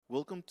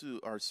Welcome to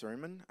our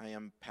sermon. I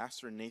am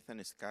Pastor Nathan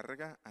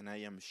Escarraga, and I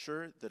am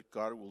sure that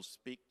God will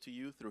speak to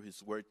you through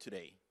His Word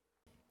today.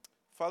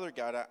 Father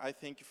God, I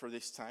thank you for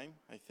this time.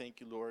 I thank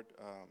you, Lord,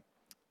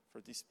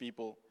 for these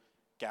people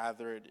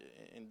gathered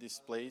in this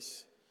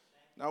place.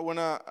 Now,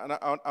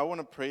 I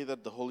wanna pray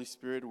that the Holy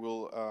Spirit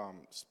will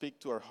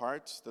speak to our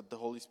hearts, that the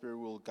Holy Spirit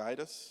will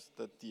guide us,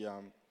 that the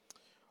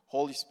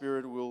Holy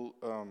Spirit will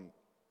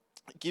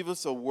give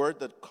us a word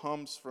that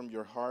comes from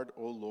your heart,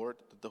 O Lord,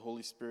 that the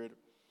Holy Spirit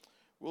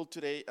will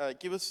today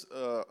give us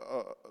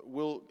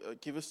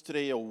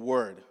today a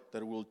word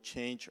that will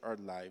change our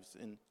lives.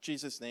 In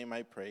Jesus' name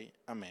I pray,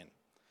 amen.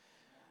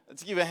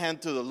 Let's give a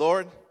hand to the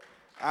Lord.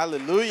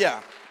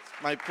 Hallelujah.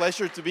 It's my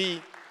pleasure to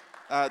be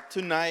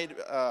tonight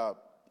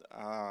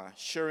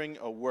sharing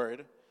a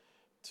word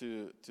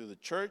to the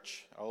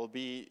church. I will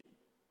be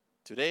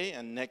today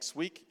and next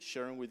week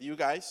sharing with you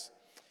guys.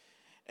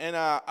 And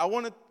I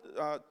want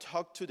to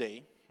talk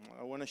today,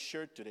 I want to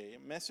share today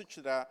a message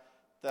that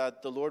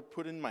the Lord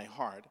put in my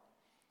heart.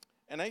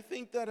 And I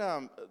think that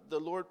the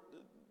Lord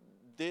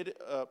did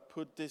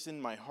put this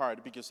in my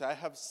heart because I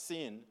have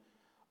seen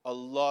a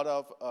lot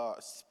of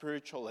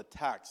spiritual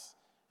attacks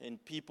in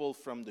people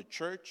from the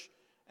church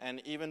and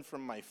even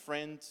from my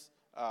friends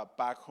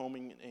back home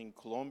in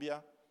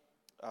Colombia,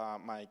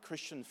 my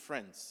Christian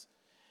friends.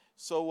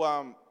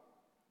 So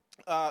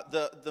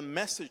the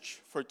message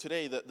for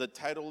today, the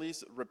title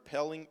is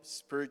Repelling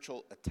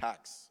Spiritual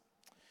Attacks.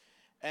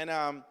 And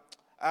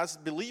as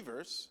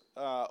believers,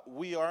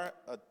 we are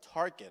a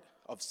target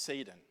of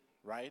Satan,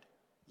 right?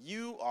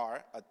 You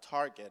are a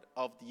target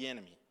of the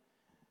enemy.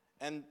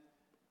 And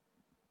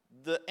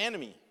the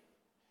enemy,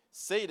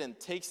 Satan,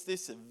 takes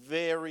this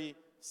very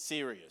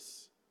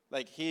serious.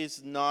 Like,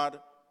 he's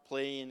not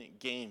playing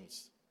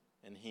games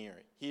in here.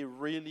 He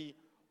really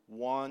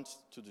wants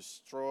to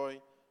destroy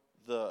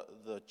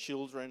the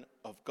children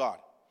of God.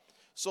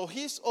 So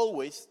he's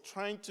always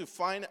trying to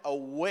find a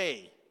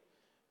way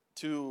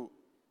to,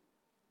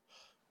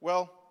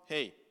 well,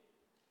 hey,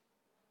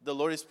 the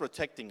Lord is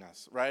protecting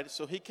us, right?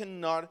 So he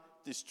cannot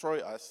destroy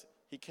us.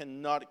 He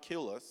cannot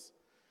kill us.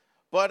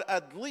 But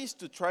at least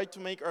to try to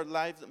make our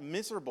lives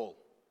miserable.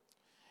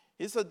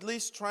 He's at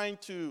least trying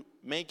to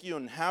make you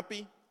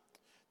unhappy,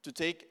 to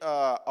take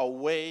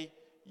away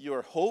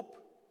your hope,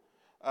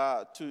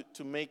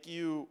 to make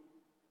you,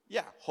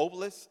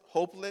 hopeless,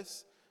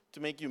 to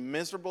make you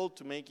miserable,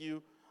 to make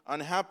you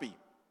unhappy.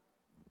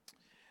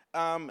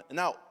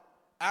 Now,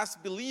 as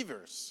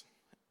believers,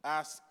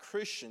 as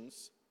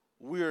Christians,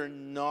 we're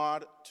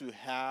not to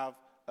have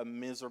a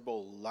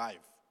miserable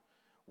life.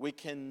 We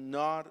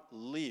cannot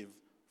live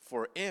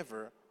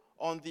forever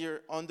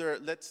under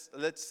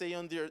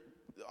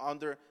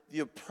the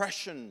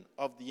oppression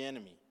of the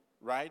enemy,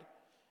 right?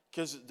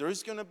 Because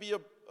there's going to be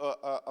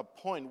a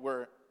point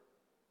where,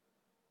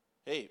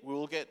 hey,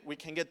 we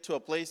can get to a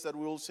place that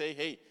we will say,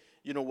 hey,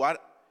 you know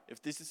what?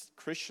 If this is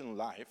Christian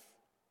life,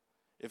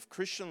 if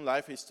Christian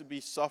life is to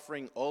be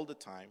suffering all the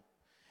time,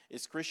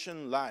 if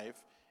Christian life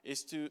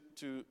is to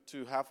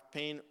have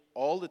pain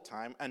all the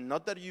time, and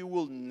not that you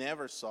will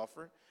never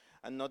suffer,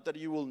 and not that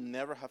you will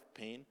never have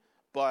pain,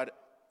 but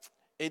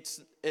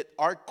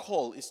our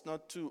call is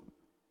not to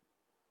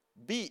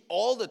be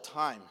all the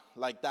time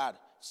like that,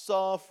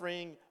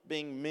 suffering,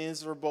 being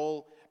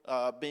miserable,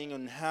 being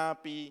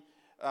unhappy,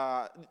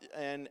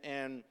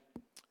 and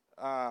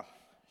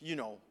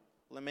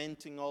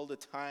lamenting all the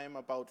time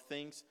about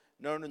things.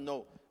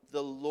 No.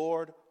 The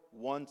Lord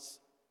wants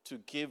to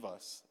give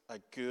us a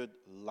good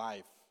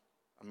life.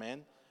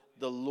 Amen?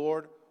 The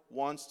Lord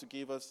wants to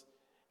give us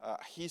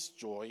His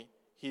joy,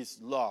 His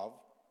love,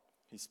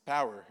 His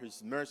power,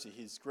 His mercy,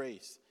 His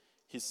grace,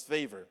 His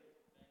favor.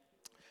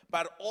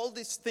 But all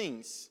these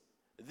things,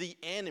 the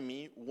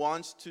enemy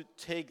wants to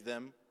take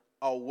them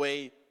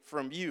away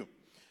from you.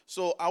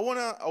 So I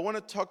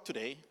wanna talk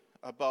today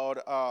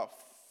about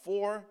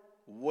 4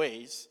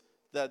 ways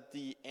that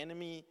the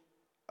enemy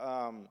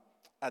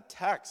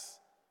attacks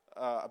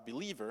a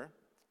believer,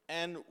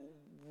 and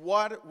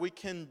what we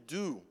can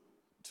do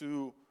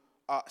to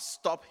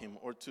stop him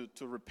or to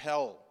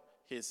repel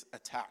his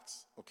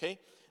attacks, okay?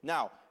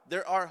 Now,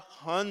 there are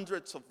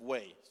hundreds of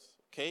ways,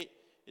 okay?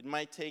 It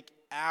might take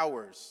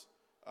hours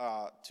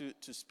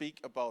to speak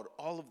about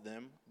all of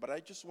them, but I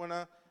just want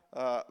to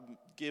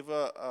give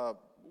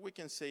we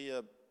can say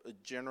a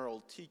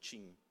general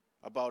teaching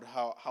about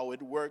how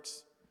it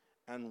works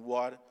and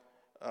what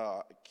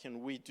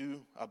can we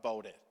do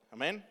about it.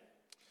 Amen?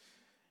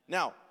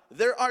 Now,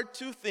 there are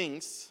 2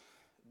 things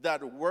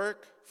that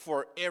work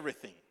for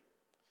everything.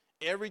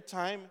 Every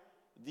time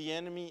the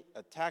enemy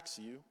attacks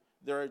you,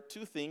 there are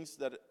 2 things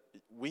that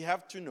we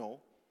have to know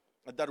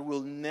that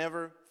will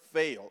never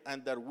fail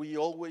and that we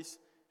always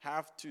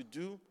have to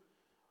do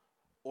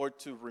or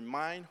to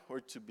remind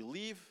or to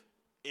believe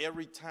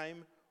every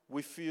time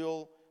we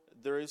feel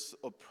there is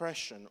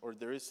oppression or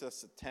there is a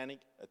satanic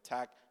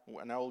attack.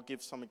 And I will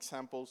give some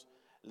examples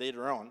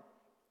later on.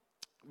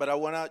 But I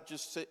want to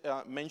just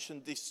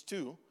mention these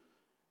 2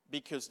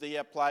 because they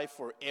apply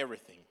for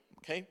everything,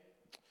 okay?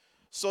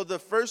 So the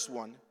first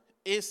one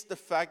is the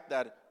fact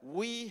that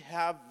we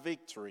have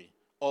victory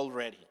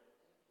already.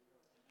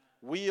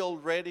 We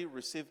already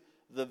received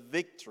the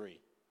victory.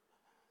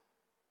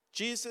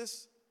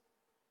 Jesus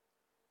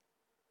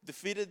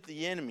defeated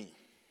the enemy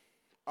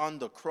on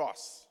the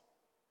cross.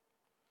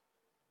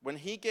 When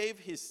he gave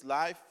his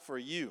life for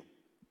you,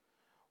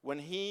 when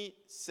he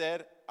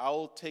said, I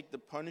will take the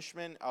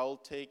punishment, I'll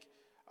take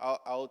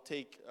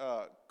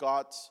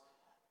God's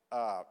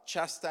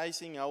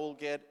chastising, I will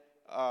get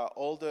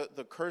all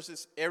the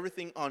curses,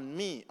 everything on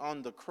me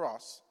on the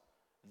cross,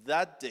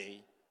 that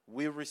day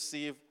we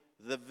receive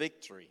the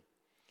victory.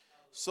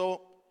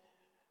 So,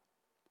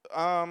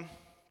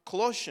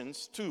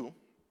 Colossians 2,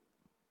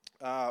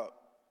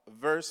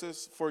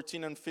 verses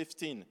 14 and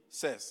 15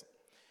 says,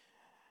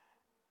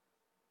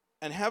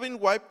 and having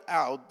wiped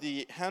out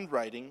the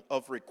handwriting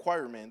of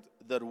requirement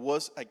that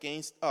was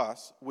against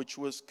us, which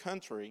was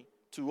contrary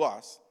to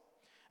us,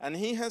 and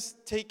he has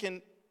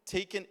taken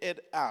it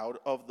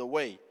out of the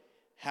way,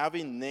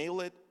 having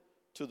nailed it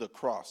to the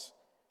cross,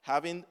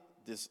 having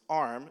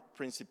disarmed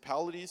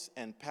principalities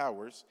and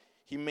powers,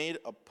 he made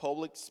a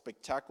public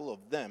spectacle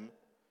of them,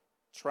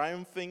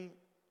 triumphing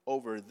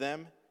over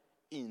them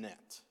in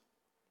it.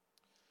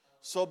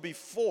 So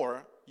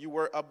before you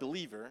were a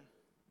believer,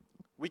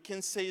 we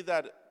can say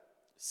that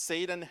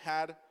Satan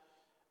had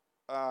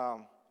a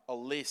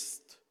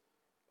list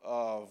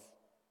of,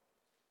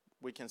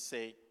 we can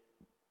say,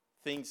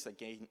 things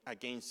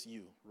against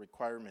you,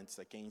 requirements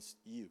against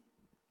you.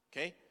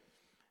 Okay?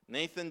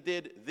 Nathan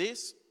did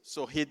this,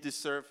 so he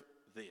deserved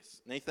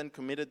this. Nathan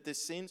committed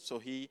this sin, so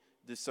he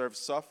deserves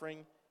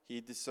suffering,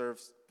 he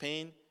deserves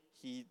pain,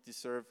 he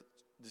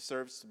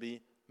deserves to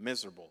be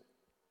miserable.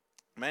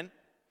 Amen?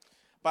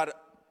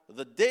 But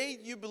the day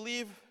you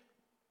believe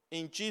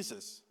in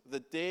Jesus, the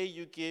day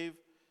you give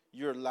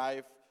your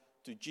life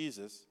to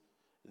Jesus,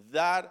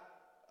 that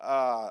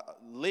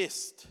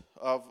list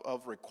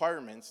of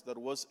requirements that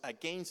was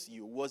against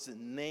you was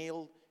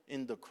nailed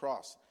in the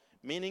cross,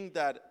 meaning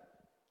that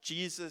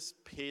Jesus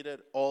paid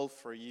it all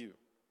for you,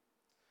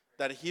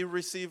 that he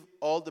received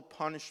all the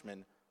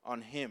punishment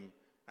on him,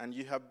 and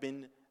you have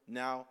been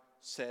now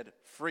set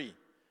free.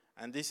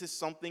 And this is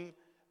something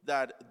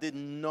that did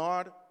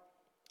not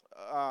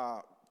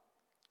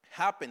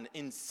happen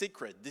in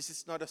secret. This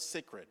is not a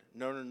secret.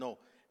 No.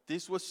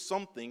 This was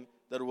something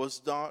that was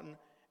done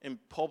in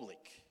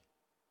public.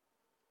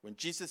 When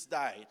Jesus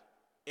died,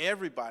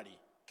 everybody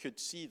could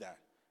see that.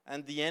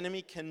 And the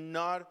enemy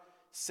cannot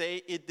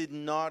say it did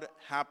not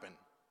happen.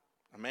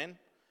 Amen?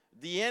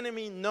 The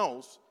enemy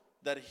knows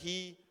that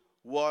he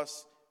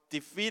was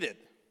defeated.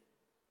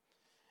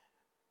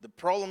 The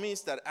problem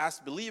is that as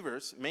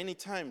believers, many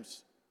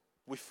times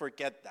we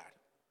forget that.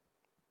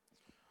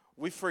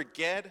 We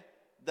forget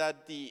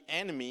that the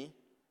enemy,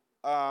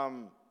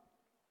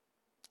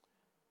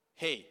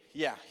 he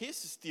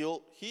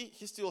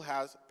still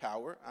has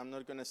power. I'm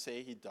not going to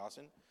say he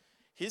doesn't.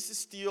 He's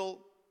still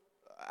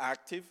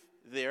active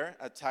there,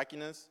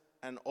 attacking us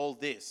and all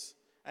this.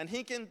 And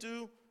he can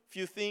do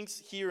few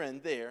things here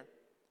and there,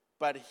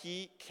 but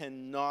he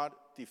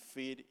cannot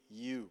defeat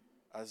you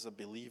as a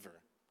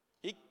believer.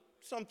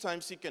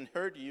 Sometimes he can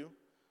hurt you.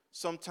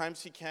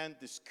 Sometimes he can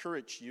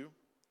discourage you.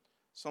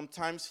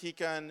 Sometimes he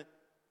can,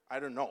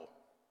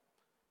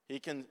 he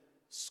can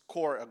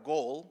score a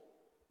goal,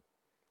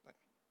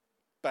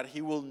 but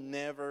he will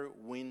never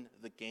win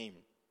the game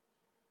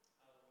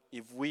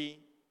if we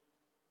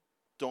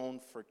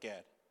don't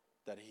forget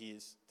that he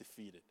is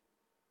defeated.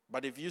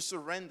 But if you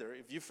surrender,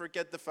 if you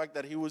forget the fact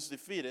that he was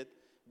defeated,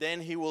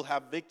 then he will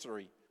have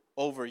victory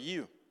over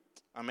you.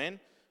 Amen?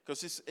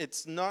 Because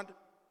it's not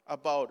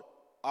about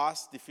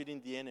us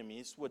defeating the enemy.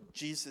 It's what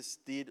Jesus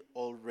did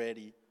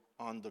already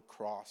on the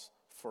cross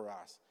for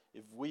us.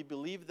 If we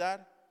believe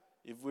that,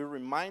 if we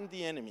remind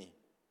the enemy,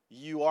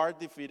 you are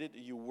defeated,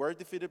 you were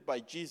defeated by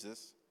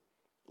Jesus,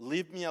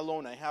 leave me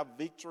alone, I have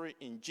victory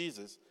in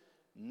Jesus,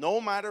 no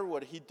matter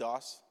what he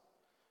does,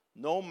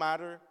 no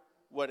matter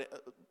what,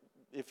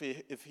 if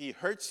he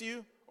hurts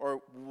you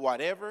or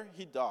whatever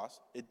he does,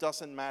 it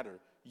doesn't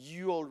matter.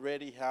 You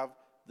already have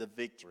the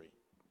victory.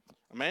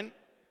 Amen?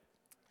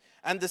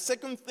 And the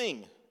second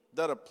thing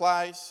that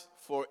applies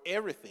for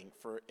everything,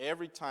 for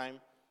every time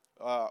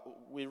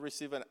we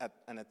receive an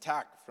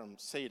attack from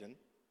Satan,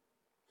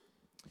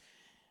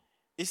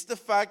 is the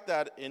fact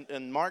that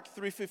in Mark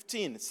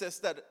 3:15, it says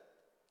that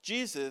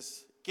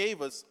Jesus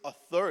gave us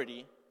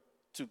authority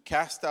to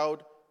cast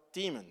out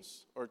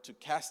demons or to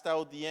cast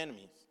out the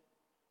enemies.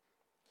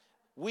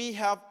 We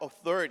have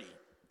authority.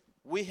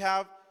 We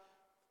have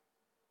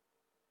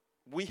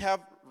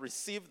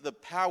received the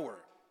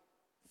power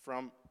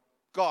from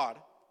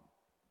God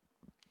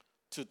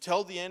to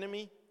tell the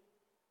enemy,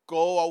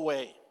 go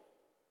away,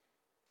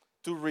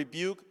 to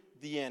rebuke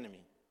the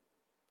enemy,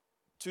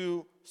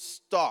 to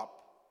stop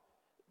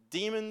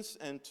demons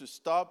and to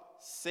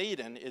stop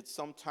Satan. It's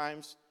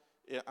sometimes,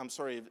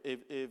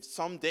 if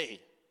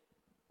someday,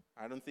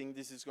 I don't think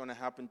this is going to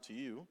happen to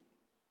you,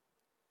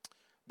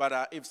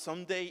 but if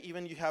someday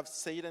even you have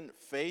Satan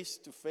face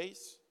to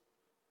face,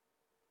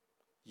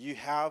 you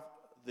have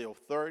the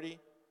authority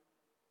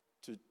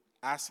to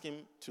ask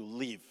him to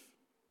leave.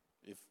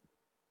 If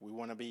we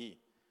want to be,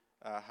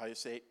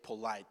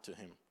 polite to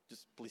him.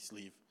 Just please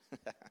leave.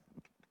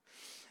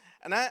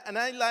 And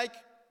I like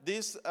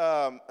this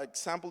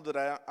example that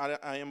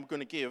I am going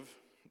to give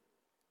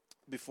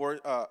before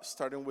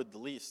starting with the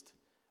list.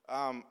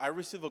 I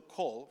received a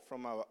call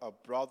from a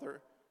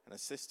brother and a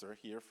sister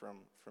here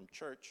from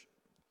church.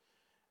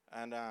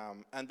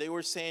 And they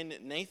were saying,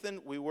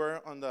 Nathan,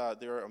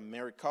 they're a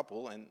married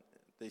couple, and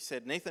they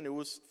said, Nathan, it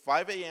was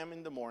 5 a.m.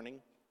 in the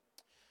morning,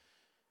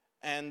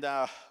 and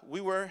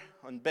we were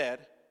on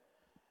bed,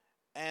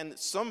 and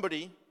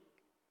somebody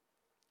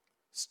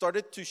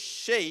started to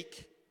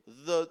shake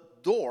the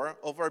door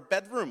of our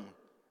bedroom,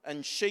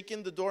 and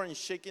shaking the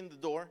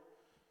door.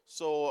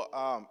 So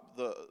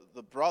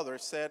the brother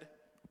said,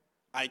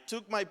 I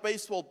took my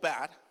baseball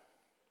bat,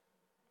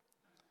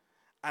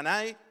 and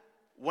I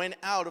went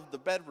out of the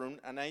bedroom,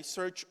 and I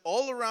searched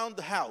all around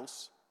the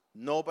house.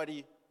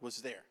 Nobody was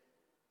there.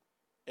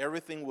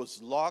 Everything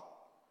was locked.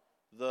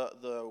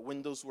 The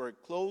windows were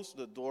closed.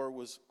 The door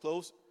was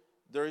closed.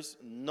 There is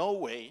no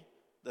way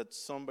that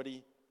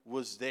somebody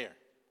was there.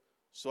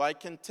 So I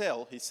can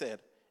tell, he said,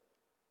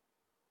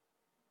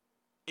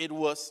 it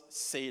was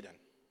Satan.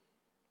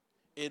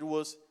 It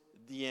was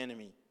the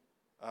enemy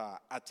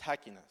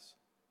attacking us.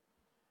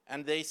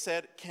 And they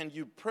said, can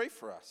you pray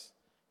for us?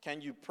 Can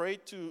you pray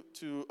to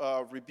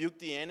rebuke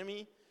the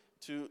enemy,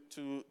 to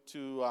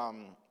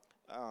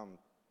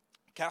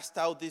cast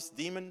out this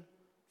demon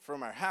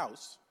from our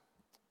house?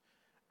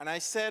 And I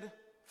said,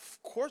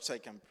 of course I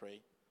can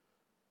pray.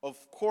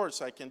 Of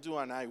course I can do,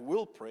 and I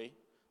will pray.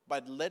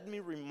 But let me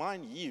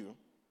remind you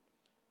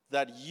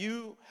that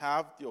you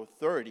have the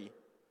authority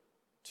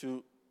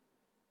to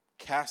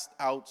cast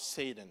out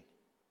Satan,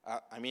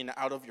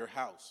 out of your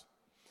house.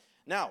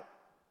 Now,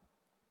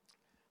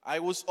 I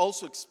was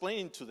also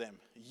explaining to them,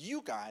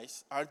 you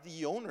guys are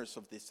the owners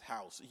of this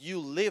house. You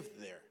live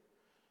there.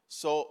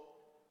 So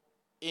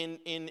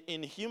in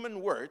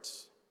human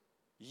words,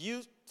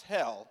 you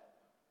tell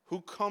who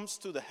comes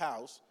to the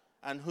house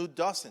and who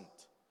doesn't.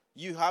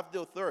 You have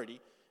the authority.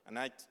 And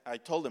I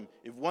told them,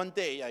 if one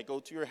day I go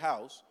to your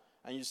house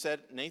and you said,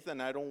 Nathan,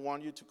 I don't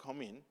want you to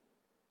come in,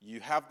 you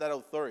have that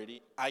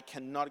authority, I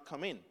cannot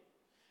come in.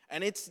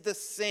 And it's the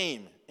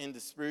same in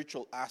the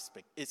spiritual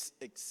aspect. It's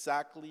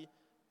exactly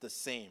the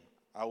same.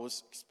 I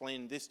was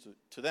explaining this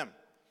to them.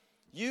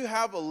 You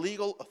have a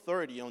legal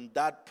authority on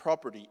that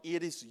property.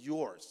 It is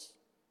yours.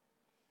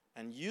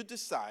 And you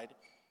decide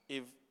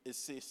if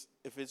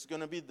it's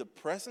going to be the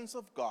presence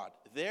of God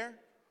there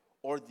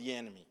or the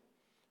enemy.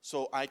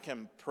 So I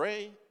can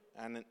pray,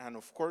 and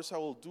of course I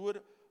will do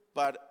it,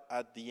 but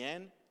at the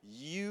end,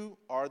 you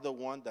are the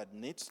one that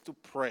needs to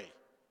pray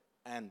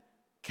and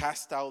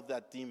cast out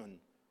that demon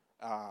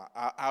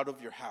out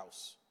of your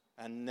house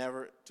and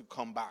never to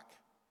come back.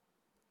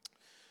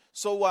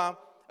 So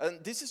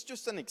and this is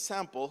just an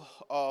example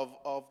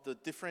of the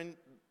different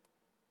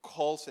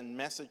calls and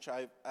message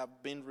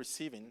I've been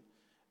receiving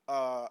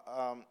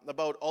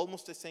about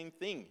almost the same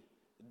thing.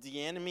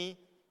 The enemy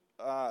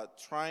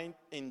trying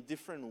in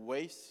different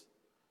ways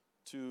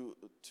to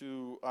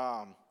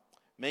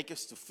make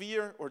us to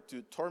fear or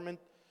to torment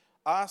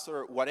us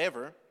or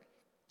whatever.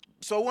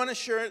 So I want to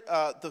share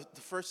the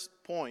first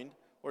point,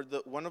 or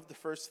one of the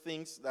first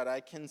things that I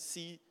can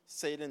see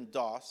Satan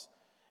does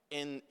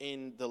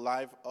in the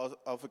life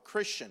of a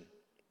Christian.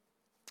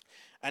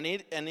 And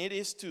it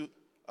is to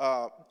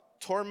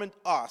torment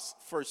us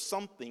for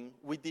something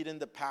we did in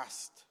the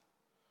past,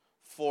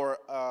 for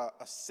a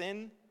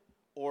sin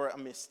or a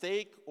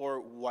mistake or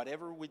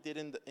whatever we did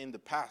in the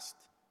past.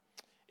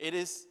 It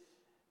is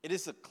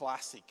a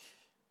classic.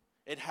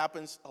 It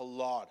happens a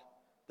lot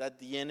that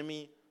the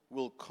enemy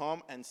will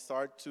come and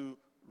start to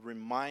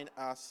remind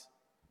us,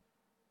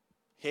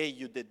 hey,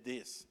 you did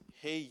this.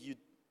 Hey, you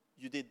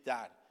did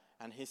that.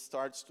 And he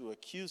starts to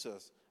accuse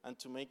us and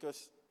to make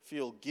us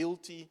feel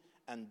guilty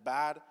and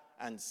bad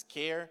and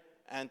scared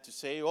and to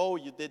say, oh,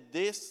 you did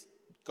this,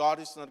 God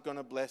is not going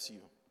to bless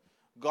you.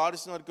 God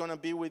is not going to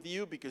be with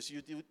you because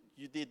you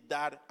did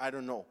that, I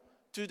don't know,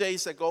 2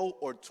 days ago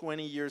or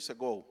 20 years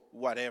ago,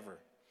 whatever.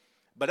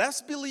 But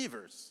as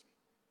believers,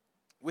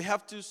 we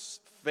have to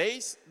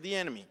face the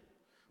enemy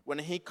when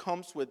he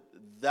comes with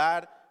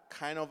that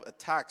kind of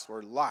attacks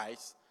or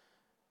lies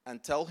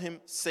and tell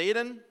him,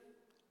 Satan,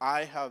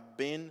 I have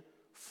been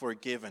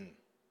forgiven.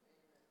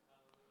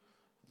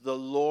 The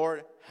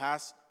Lord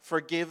has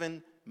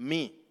forgiven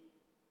me.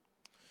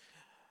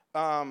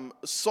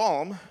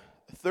 Psalm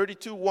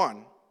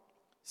 32:1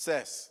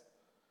 says,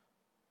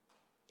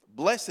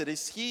 blessed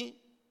is he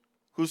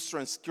whose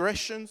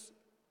transgression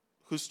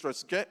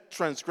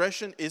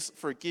is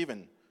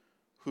forgiven,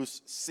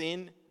 whose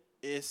sin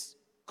is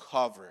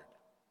covered.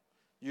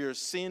 Your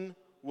sin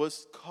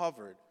was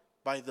covered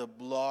by the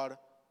blood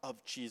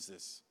of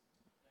Jesus.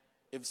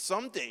 If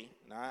someday,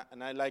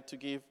 and I like to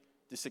give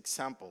this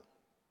example,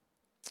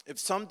 if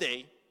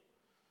someday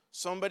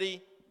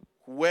somebody,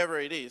 whoever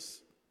it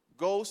is,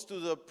 goes to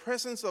the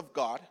presence of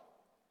God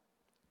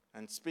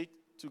and speak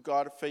to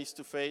God face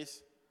to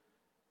face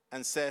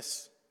and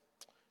says,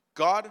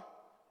 God,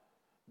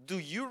 do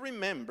you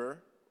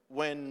remember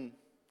when,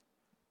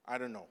 I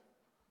don't know,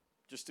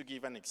 just to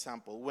give an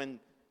example, when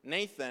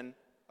Nathan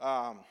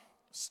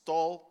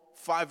stole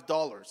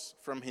 $5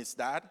 from his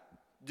dad?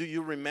 Do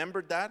you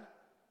remember that?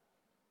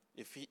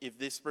 If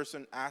this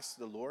person asks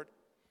the Lord,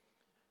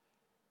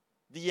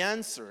 the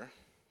answer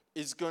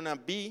is going to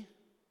be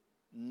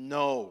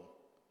no.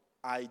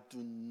 I do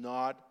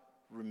not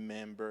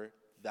remember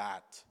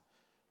that.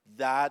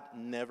 That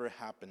never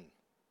happened.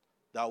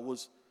 That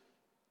was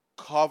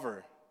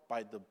covered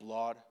by the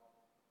blood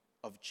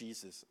of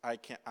Jesus.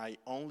 I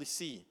only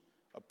see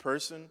a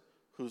person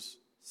whose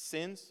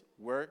sins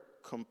were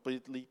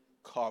completely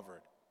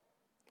covered.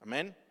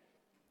 Amen?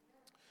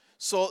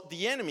 So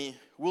the enemy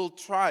will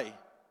try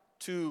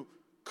to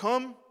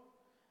come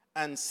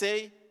and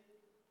say,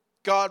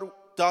 God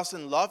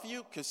doesn't love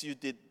you because you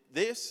did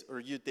this or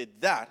you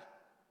did that.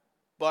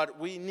 But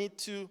we need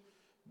to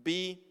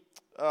be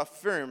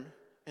firm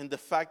in the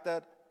fact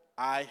that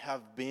I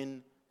have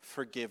been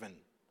forgiven.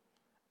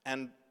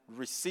 And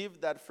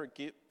receive that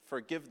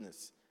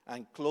forgiveness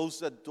and close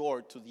the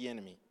door to the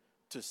enemy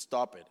to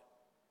stop it.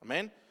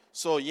 Amen?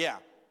 So yeah,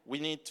 we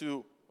need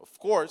to, of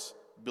course,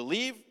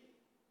 believe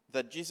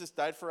that Jesus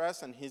died for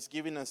us and he's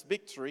giving us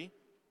victory.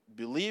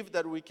 Believe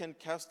that we can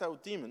cast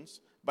out demons.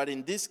 But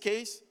in this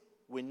case,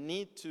 we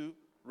need to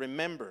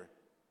remember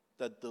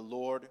that the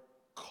Lord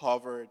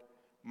covered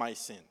my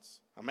sins.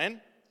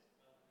 Amen?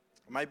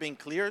 Am I being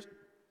clear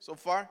so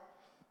far?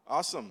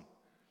 Awesome.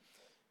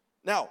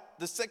 Now,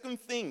 the second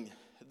thing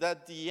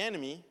that the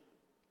enemy,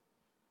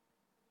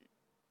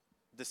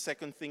 the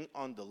second thing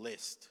on the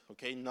list,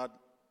 okay, not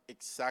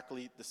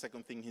exactly the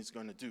second thing he's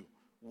going to do.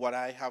 What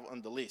I have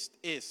on the list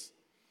is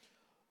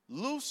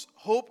lose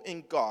hope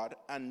in God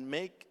and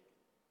make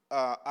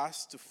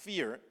us to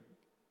fear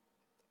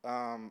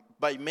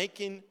by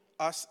making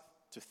us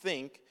to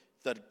think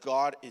that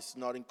God is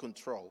not in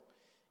control,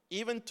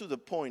 even to the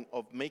point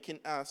of making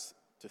us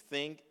to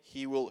think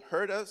he will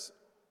hurt us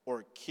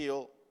or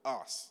kill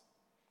us.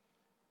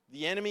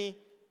 The enemy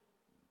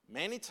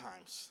many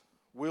times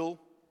will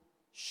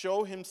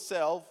show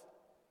himself,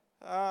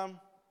 how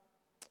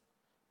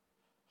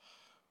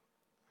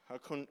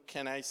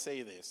can I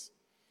say this?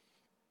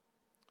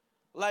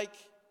 Like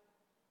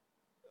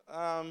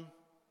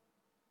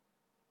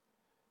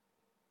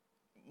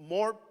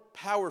more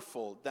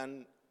powerful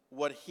than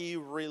what he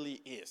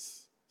really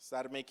is. Is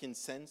that making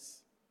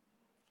sense?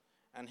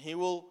 And he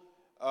will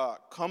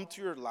come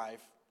to your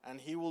life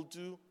and he will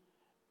do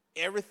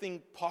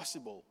everything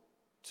possible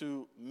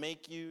to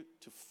make you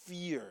to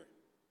fear,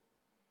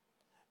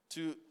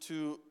 to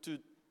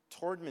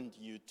torment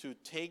you, to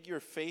take your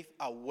faith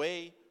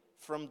away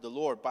from the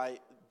Lord by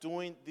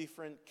doing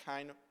different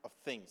kind of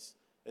things.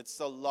 It's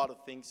a lot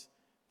of things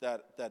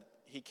that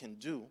he can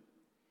do.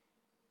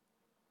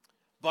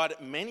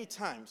 But many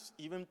times,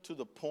 even to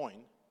the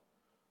point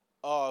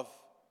of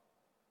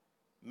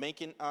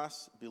making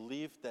us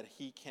believe that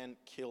he can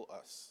kill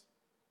us.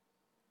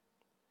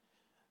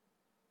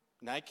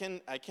 And I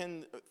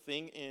can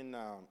think in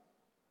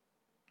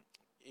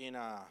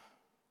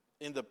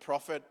the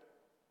prophet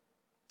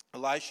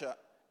Elijah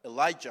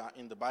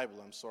in the Bible.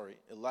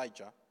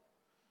 Elijah.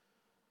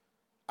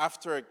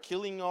 After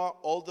killing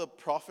all the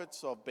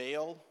prophets of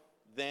Baal,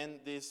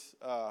 then this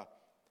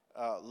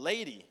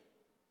lady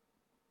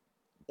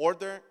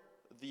ordered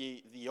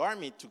the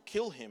army to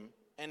kill him,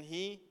 and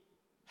he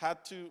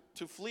had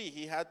to flee.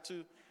 He had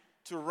to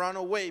run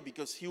away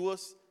because he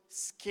was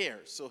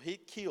scared. So he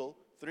killed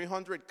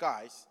 300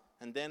 guys,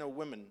 and then a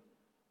woman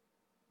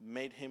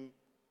made him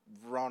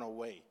run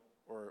away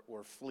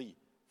or flee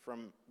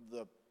from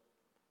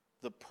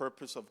the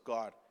purpose of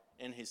God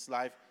in his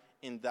life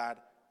in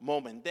that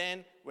moment.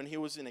 Then when he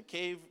was in a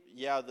cave,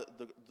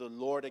 the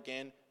Lord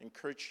again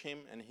encouraged him,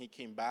 and he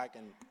came back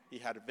and he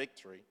had a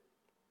victory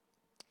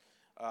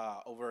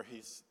over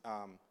his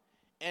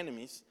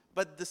enemies.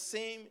 But the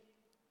same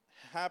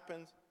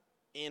happens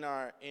in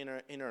our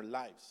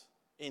lives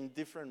in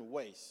different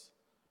ways.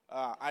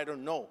 I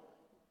don't know.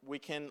 We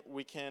can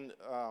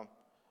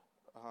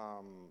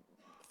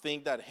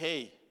think that,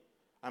 hey,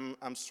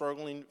 I'm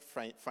struggling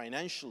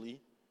financially,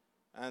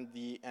 and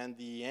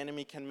the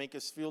enemy can make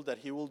us feel that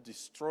he will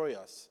destroy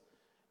us,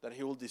 that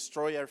he will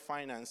destroy our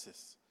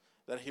finances,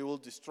 that he will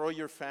destroy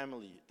your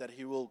family, that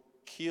he will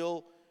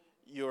kill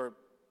your,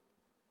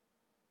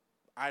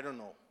 I don't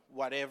know,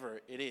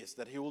 whatever it is,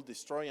 that he will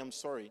destroy,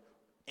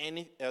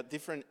 any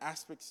different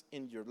aspects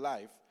in your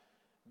life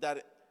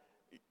that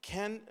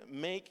can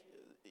make,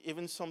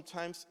 even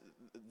sometimes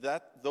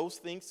that those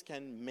things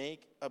can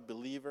make a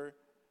believer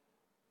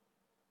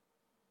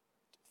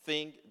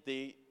think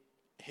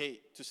hey,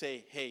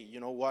 you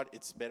know what,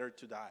 it's better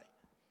to die.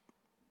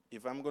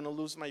 If I'm going to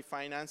lose my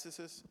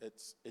finances,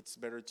 it's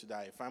better to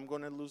die. If I'm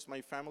going to lose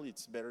my family,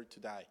 it's better to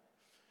die.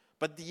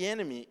 But the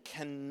enemy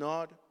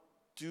cannot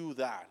do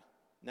that.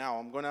 Now,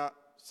 I'm going to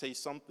say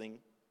something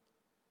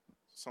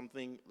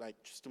like,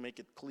 just to make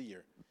it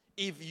clear.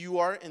 If you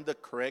are in the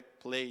correct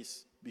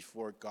place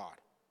before God,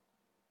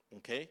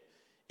 okay?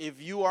 If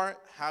you are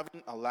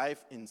having a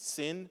life in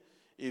sin,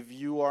 if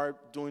you are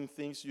doing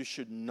things you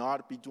should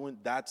not be doing,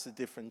 that's a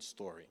different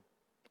story.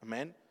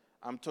 Amen?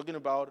 I'm talking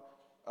about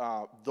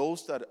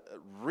those that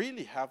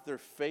really have their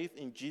faith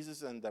in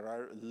Jesus and that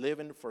are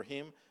living for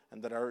him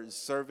and that are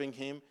serving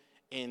him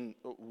in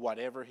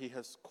whatever he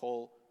has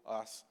called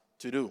us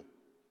to do.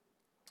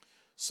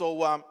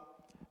 So,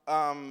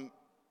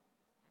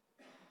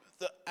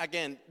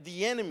 again,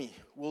 the enemy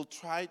will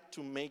try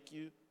to make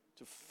you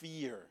to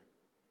fear.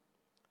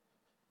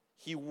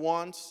 He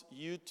wants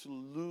you to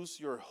lose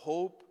your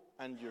hope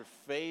and your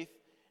faith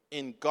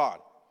in God.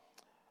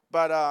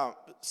 But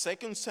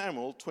 2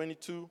 Samuel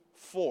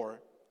 22:4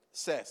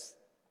 says,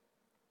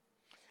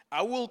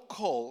 I will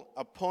call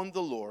upon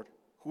the Lord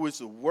who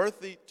is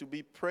worthy to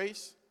be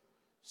praised,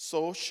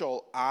 so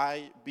shall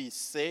I be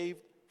saved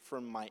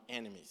from my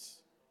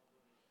enemies.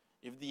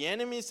 If the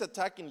enemy is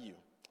attacking you,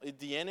 if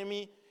the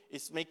enemy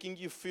is making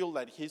you feel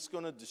that he's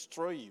going to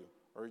destroy you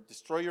or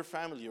destroy your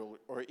family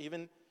or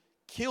even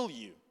kill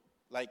you,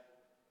 like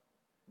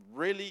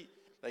really,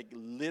 like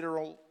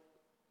literal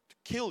to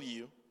kill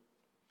you,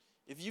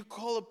 if you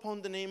call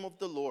upon the name of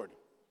the Lord,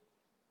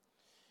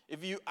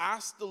 if you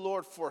ask the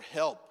Lord for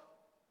help,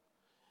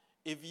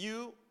 if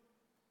you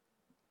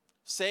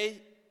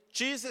say,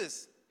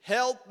 Jesus,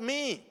 help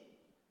me,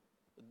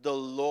 the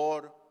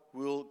Lord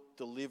will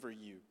deliver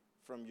you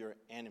from your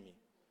enemy,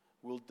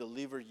 will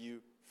deliver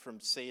you from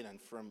Satan,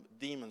 from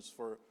demons,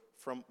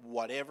 from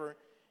whatever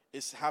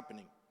is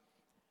happening.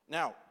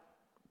 Now,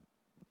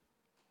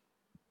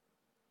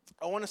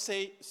 I want to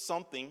say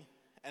something,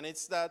 and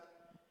it's that,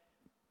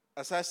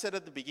 as I said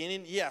at the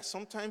beginning,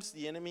 sometimes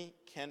the enemy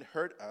can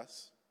hurt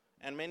us,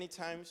 and many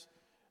times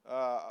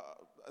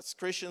as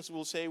Christians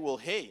will say, well,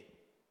 hey,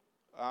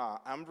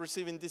 I'm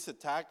receiving this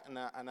attack, and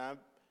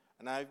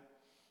I've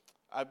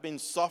been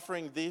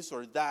suffering this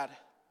or that.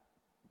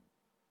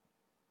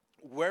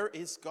 Where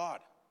is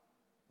God?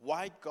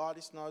 Why God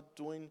is not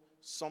doing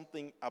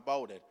something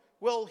about it?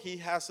 Well, he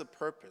has a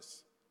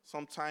purpose.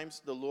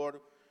 Sometimes the Lord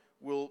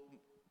will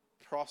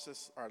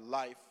process our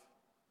life,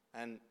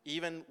 and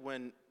even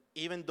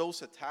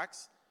those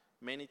attacks,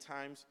 many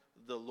times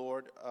the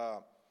Lord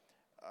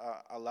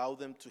allow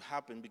them to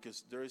happen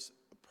because there is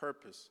a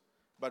purpose.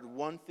 But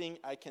one thing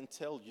I can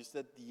tell you is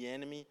that the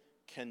enemy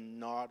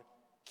cannot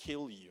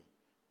kill you.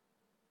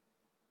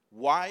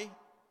 Why?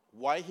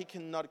 Why he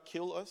cannot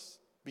kill us?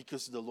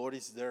 Because the Lord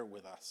is there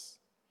with us.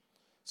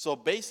 So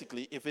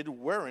basically, if it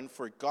weren't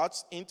for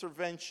God's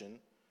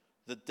intervention,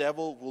 the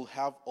devil will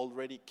have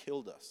already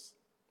killed us.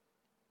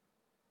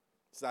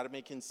 Is that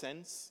making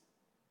sense?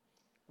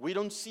 We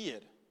don't see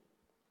it.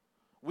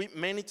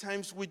 Many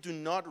times we do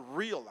not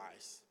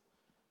realize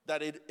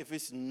that if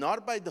it's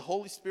not by the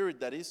Holy Spirit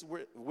that is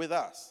with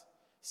us,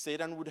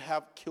 Satan would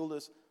have killed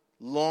us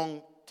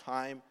long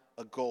time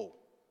ago.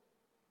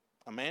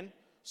 Amen?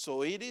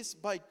 So it is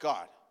by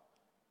God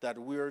that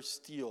we are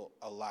still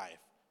alive.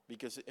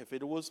 Because if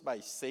it was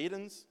by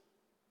Satan's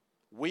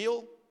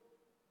will,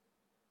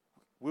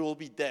 we will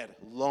be dead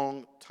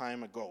long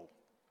time ago.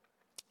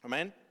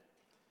 Amen?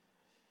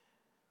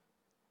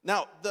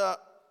 Now, the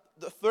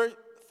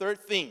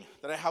third thing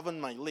that I have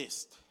on my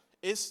list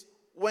is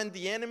when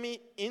the enemy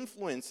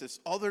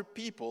influences other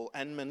people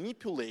and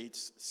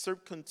manipulates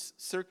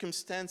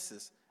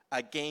circumstances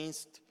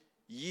against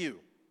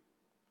you.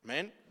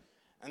 Amen?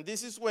 And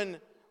this is when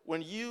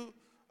you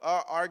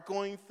are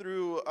going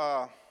through,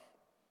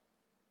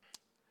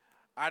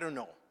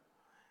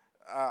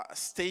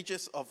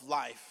 stages of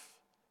life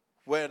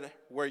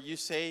where you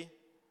say,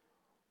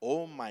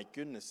 oh my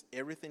goodness,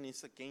 everything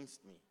is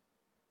against me.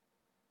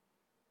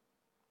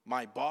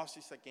 My boss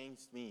is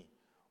against me.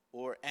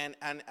 And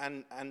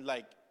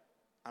like,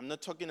 I'm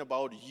not talking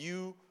about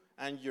you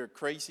and your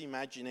crazy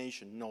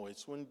imagination. No,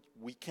 it's when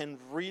we can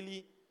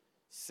really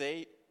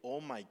say,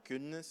 oh my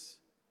goodness,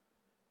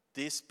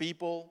 these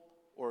people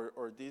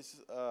or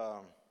this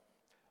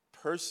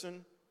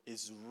person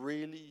is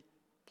really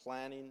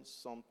planning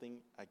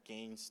something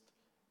against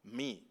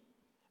me.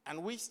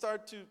 And we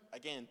start to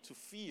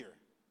fear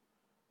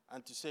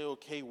and to say,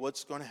 okay,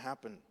 what's going to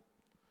happen?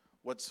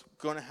 What's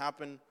going to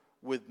happen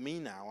with me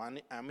now?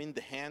 I'm in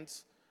the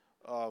hands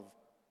of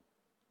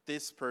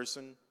this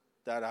person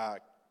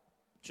that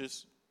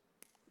just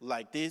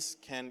like this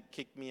can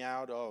kick me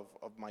out of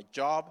my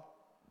job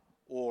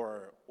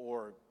or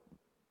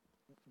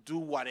do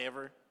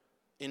whatever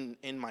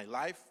in my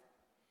life.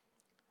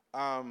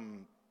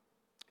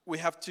 We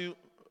have to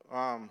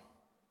I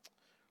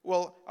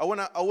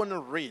want to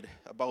read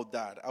about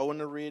that. I want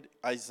to read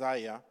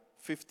Isaiah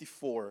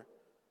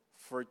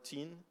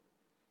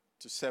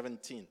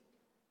 54:14-17.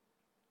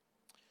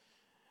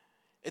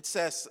 It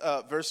says,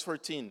 verse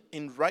 14,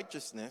 in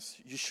righteousness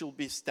you shall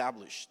be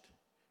established.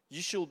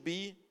 You shall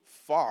be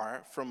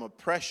far from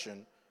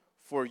oppression,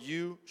 for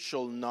you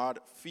shall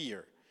not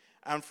fear,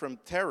 and from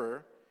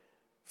terror,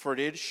 for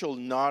it shall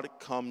not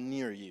come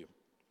near you.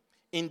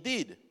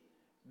 Indeed,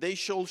 they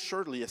shall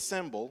surely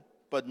assemble,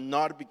 but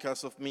not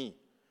because of me.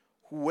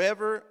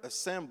 Whoever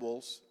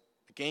assembles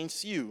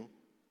against you,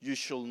 you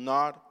shall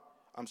not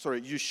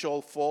you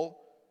shall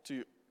fall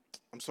to,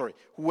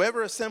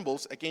 whoever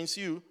assembles against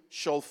you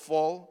shall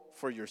fall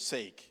for your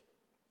sake.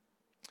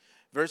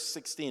 Verse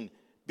 16,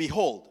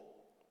 behold,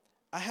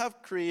 I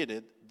have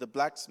created the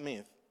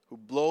blacksmith who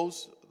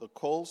blows the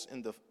coals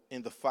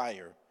in the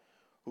fire,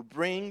 who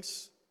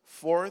brings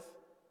forth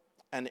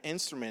an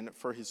instrument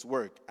for his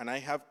work, and I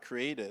have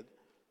created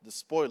the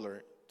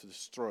spoiler to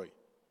destroy.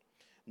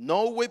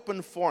 No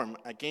weapon formed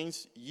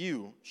against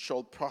you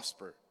shall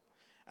prosper,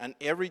 and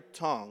every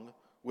tongue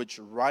which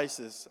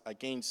rises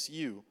against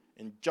you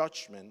in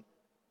judgment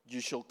you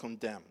shall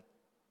condemn.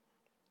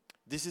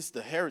 This is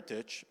the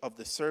heritage of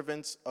the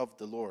servants of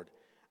the Lord,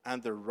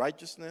 and their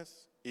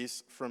righteousness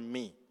is from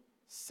me,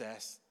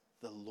 says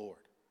the Lord.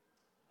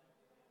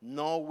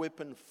 No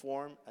weapon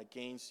formed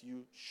against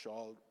you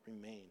shall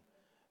remain.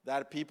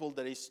 That people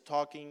that is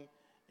talking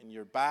in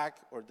your back,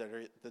 or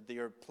that they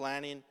are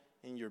planning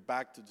in your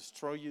back to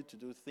destroy you, to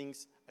do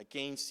things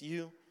against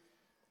you,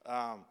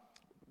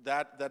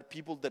 that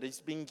people that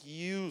is being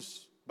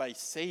used by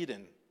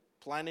Satan,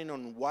 planning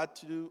on what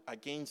to do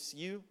against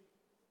you,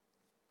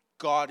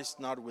 God is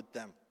not with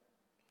them.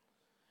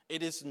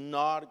 It is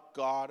not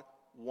God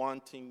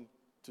wanting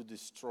to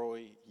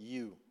destroy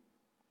you.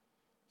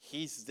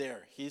 He's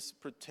there. He's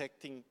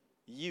protecting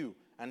you.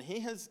 And he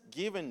has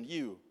given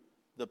you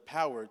the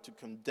power to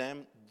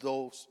condemn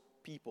those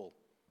people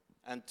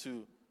and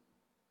to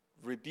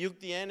rebuke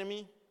the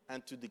enemy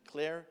and to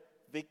declare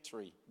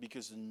victory,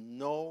 because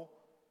no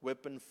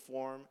weapon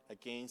formed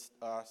against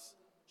us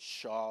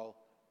shall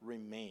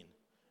remain.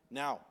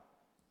 Now,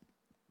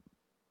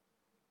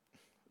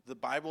 the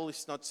Bible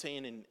is not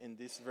saying in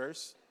this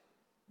verse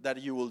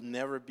that you will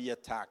never be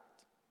attacked.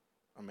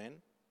 Amen?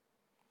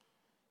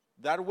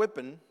 That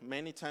weapon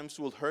many times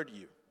will hurt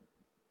you.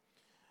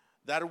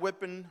 That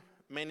weapon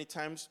many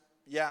times,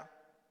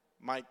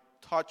 might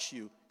touch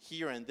you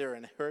here and there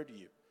and hurt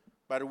you,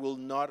 but it will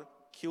not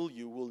kill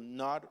you, will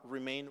not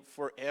remain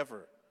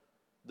forever.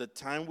 The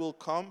time will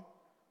come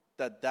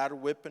that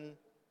weapon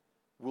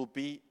will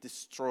be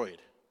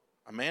destroyed.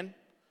 Amen?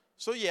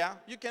 So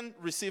you can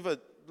receive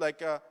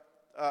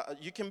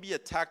you can be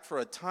attacked for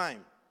a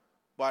time,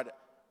 but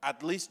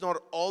at least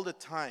not all the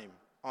time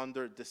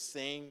under the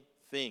same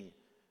thing,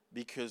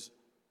 because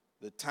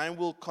the time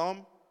will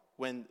come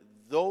when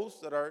those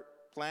that are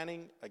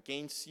planning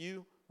against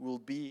you will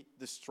be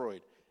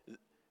destroyed.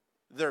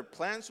 Their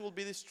plans will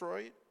be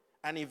destroyed,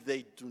 and if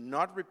they do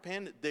not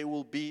repent, they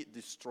will be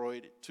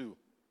destroyed too.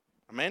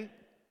 Amen?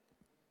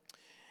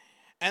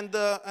 And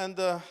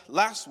the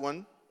last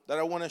one that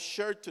I want to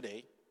share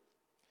today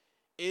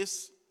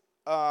is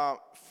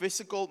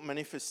physical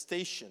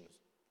manifestations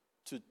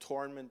to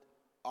torment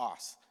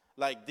us.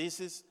 Like this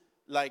is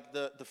like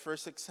the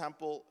first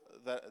example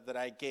that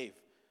I gave.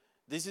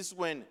 This is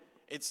when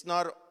it's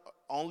not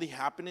only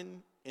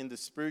happening in the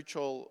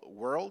spiritual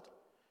world,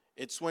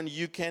 it's when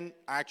you can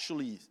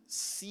actually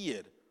see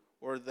it,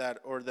 or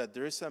that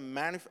there is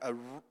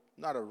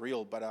not a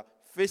real, but a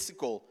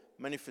physical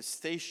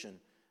manifestation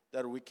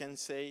that we can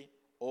say,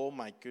 oh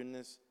my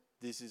goodness,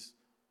 this is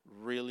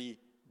really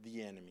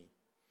the enemy.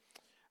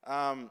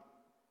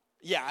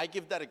 I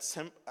give that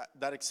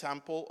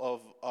example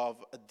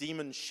of a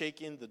demon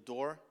shaking the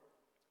door.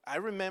 I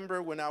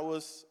remember when I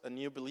was a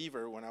new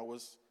believer, when I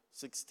was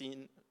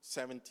 16,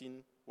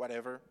 17,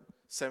 whatever,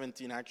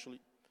 17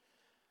 actually.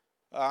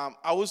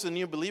 I was a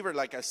new believer,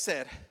 like I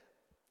said,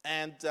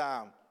 and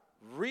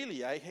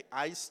really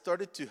I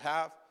started to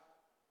have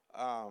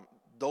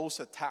those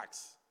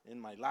attacks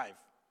in my life.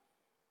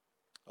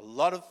 A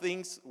lot of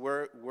things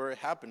were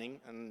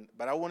happening,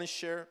 but I want to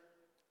share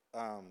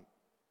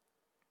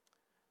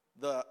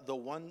the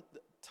one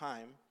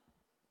time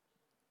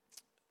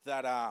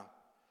that I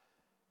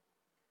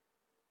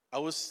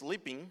was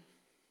sleeping,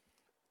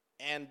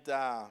 and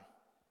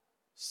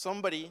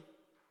somebody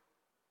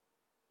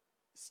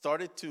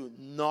started to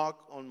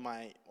knock on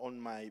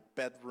my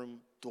bedroom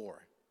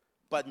door,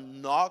 but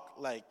knock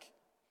like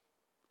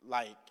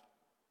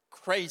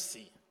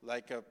crazy,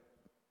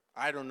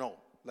 I don't know,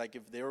 like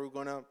if they were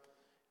gonna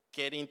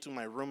get into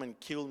my room and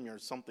kill me or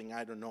something,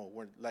 I don't know.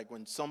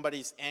 When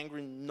somebody's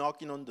angry,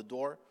 knocking on the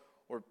door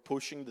or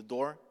pushing the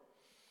door.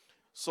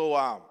 So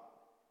I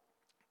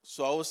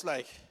was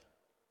like,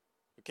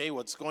 okay,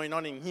 what's going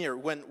on in here?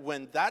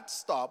 When that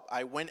stopped,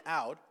 I went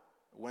out,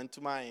 went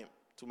to my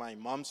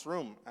mom's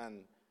room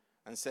and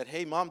said,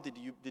 hey mom,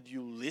 did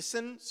you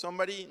listen?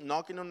 Somebody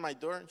knocking on my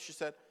door? And she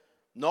said,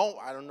 no,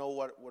 I don't know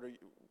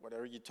what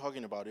are you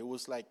talking about? It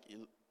was like,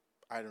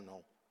 I don't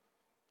know,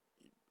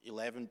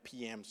 11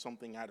 p.m.,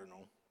 something, I don't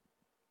know.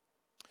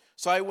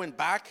 So I went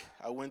back,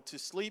 I went to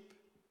sleep,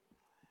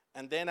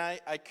 and then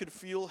I could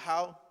feel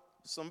how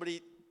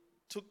somebody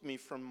took me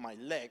from my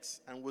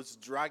legs and was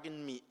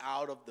dragging me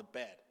out of the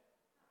bed.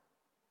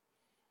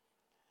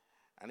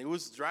 And it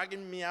was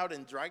dragging me out,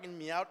 and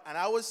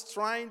I was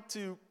trying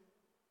to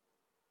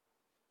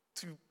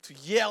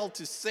yell,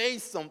 to say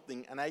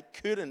something, and I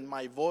couldn't.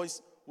 My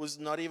voice was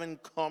not even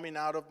coming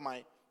out of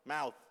my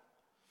mouth.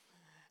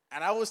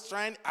 And I was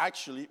trying,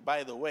 actually,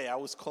 by the way, I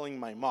was calling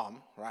my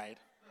mom, right?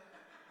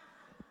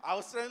 I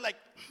was trying like,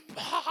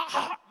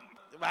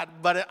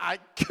 but I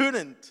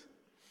couldn't.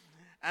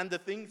 And the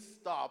thing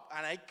stopped,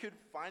 and I could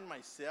find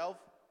myself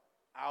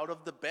out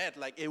of the bed.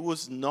 Like, it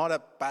was not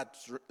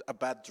a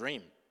bad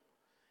dream.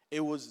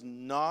 It was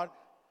not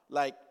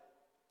like,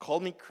 call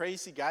me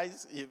crazy,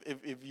 guys.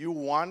 If you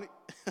want,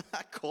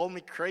 call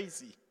me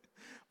crazy.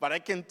 But I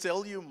can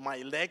tell you, my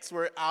legs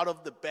were out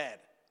of the bed.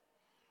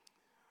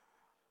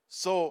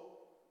 So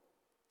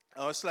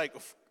I was like,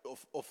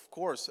 of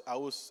course, I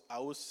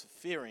was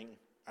fearing,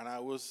 and I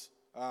was,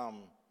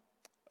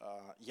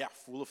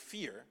 full of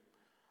fear.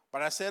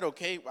 But I said,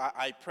 okay,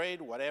 I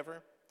prayed,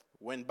 whatever,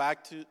 went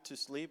back to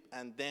sleep,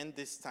 and then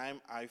this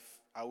time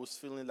I was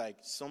feeling like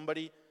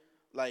somebody,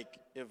 like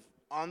if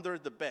under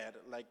the bed,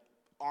 like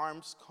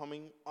arms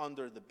coming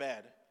under the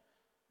bed,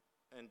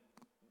 and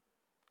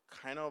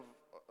kind of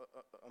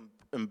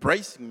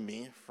embracing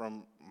me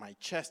from my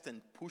chest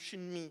and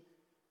pushing me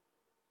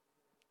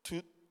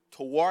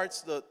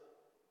towards the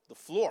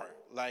floor,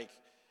 like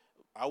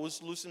I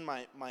was losing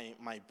my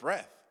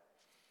breath.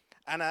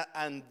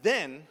 And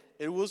then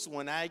it was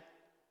when I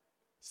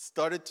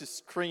started to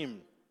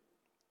scream,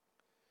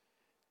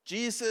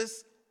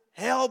 Jesus,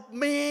 help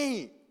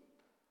me!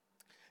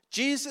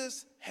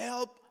 Jesus,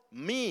 help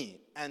me!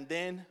 And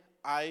then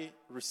I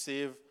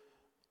received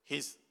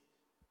his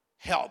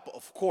help,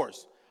 of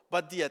course.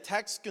 But the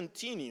attacks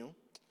continue,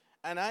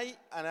 and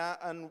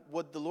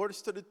what the Lord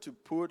started to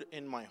put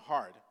in my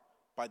heart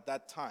by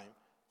that time,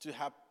 to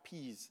have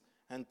peace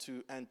and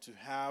to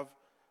have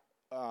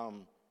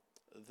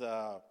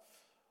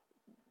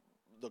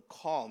the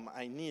calm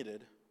I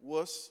needed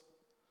was,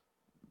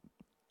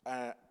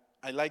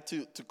 I like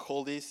to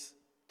call this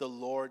the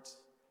Lord's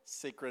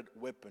secret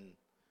weapon,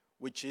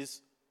 which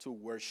is to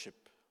worship.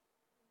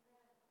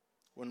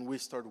 When we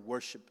start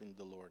worshiping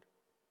the Lord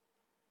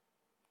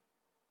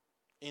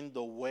in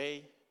the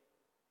way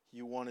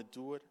you want to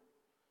do it,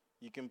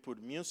 you can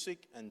put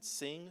music and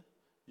sing.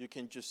 You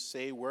can just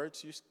say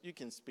words. You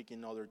can speak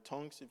in other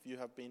tongues if you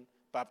have been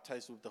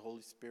baptized with the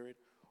Holy Spirit.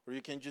 Or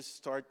you can just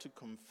start to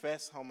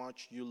confess how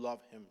much you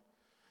love him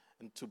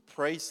and to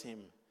praise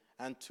him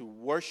and to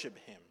worship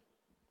him.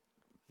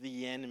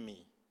 The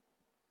enemy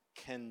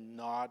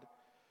cannot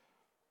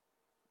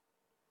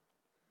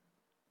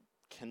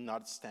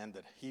stand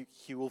it.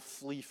 He will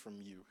flee from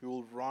you. He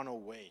will run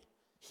away.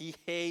 He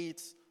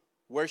hates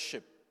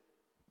worship.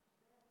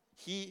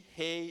 He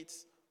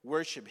hates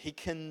worship. He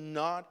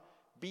cannot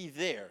be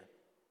there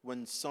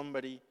when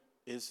somebody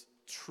is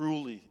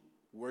truly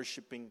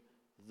worshiping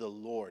the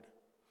Lord.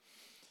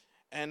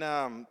 And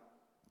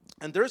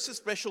there's a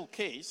special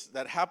case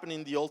that happened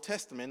in the Old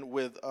Testament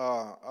with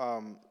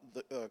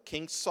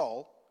King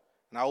Saul.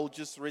 And I will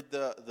just read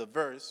the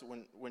verse.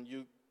 When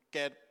you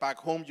get back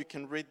home, you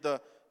can read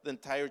the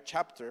entire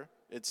chapter.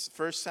 It's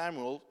 1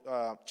 Samuel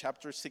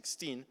chapter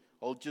 16.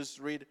 I'll just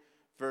read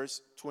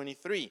verse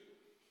 23.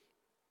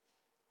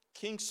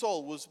 King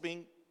Saul was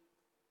being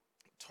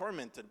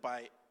tormented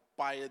by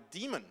a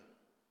demon.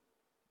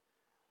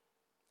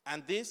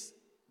 And this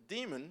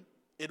demon,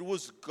 it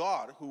was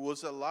God who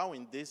was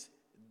allowing this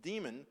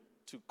demon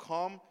to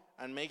come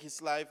and make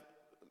his life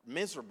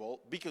miserable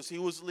because he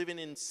was living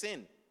in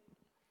sin.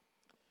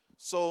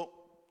 So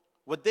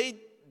what they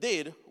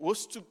did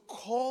was to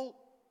call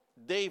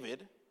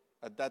David.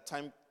 At that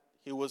time,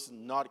 he was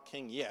not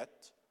king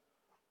yet.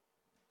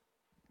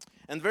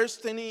 And verse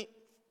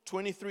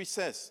 23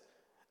 says,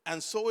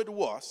 and so it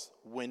was,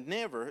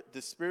 whenever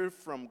the Spirit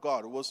from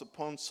God was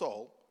upon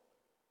Saul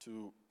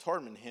to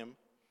torment him,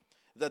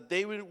 that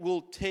David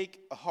will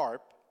take a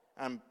harp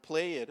and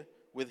play it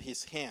with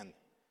his hand.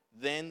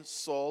 Then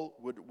Saul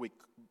would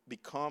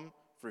become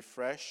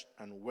refreshed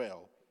and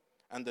well,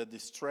 and the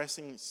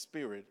distressing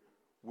spirit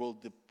will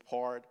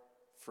depart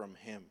from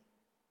him.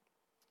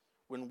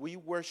 When we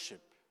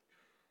worship,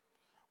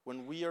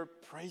 when we are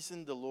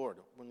praising the Lord,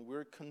 when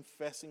we're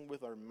confessing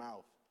with our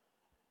mouth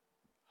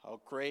how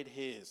great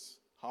he is,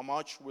 how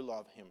much we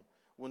love him,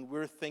 when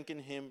we're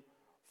thanking him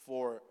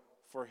for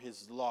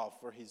his love,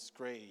 for his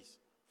grace,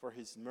 for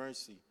his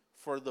mercy,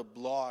 for the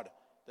blood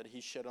that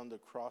he shed on the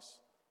cross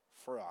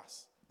for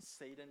us,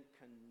 Satan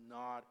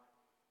cannot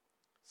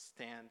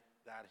stand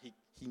that. He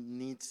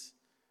needs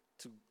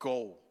to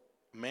go.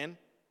 Amen?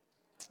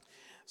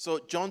 So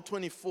John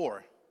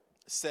 24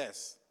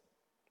 says,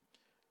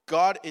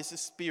 God is a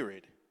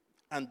spirit,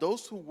 and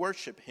those who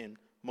worship him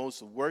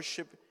must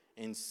worship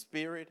in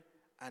spirit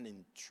and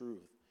in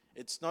truth.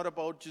 It's not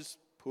about just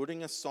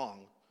putting a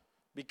song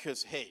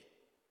because, hey,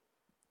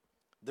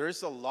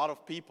 there's a lot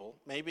of people,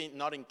 maybe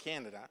not in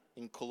Canada,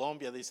 in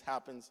Colombia this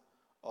happens,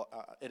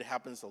 it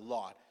happens a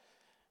lot.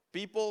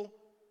 People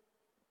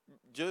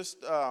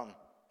just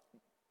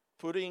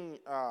putting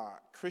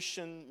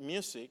Christian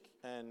music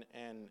and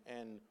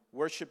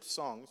worship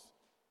songs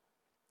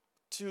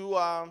to,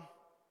 how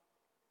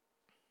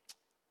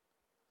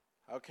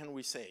can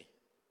we say,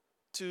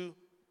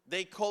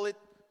 they call it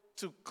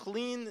to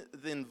clean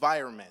the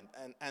environment,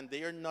 and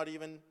they are not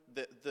even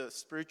the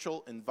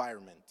spiritual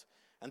environment.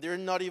 And they're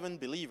not even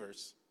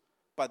believers,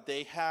 but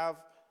they have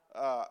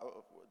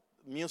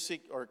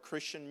music or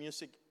Christian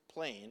music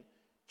playing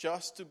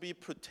just to be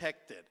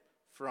protected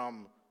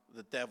from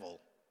the devil,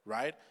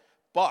 right?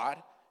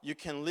 But you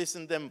can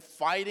listen them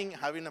fighting,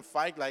 having a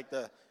fight like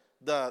the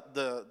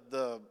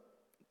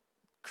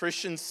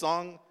Christian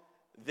song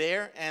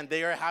there, and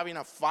they are having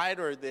a fight,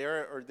 or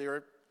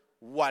they're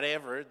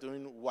whatever,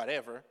 doing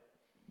whatever.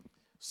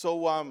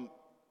 So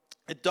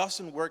it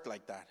doesn't work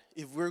like that.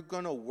 If we're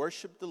gonna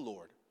worship the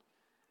Lord,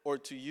 or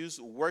to use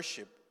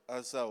worship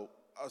as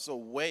a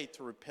way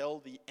to repel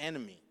the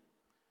enemy,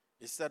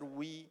 is that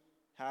we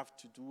have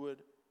to do it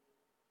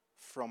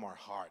from our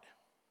heart.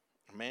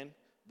 Amen?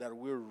 That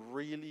we're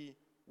really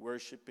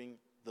worshiping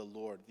the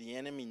Lord. The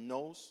enemy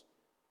knows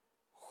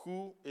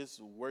who is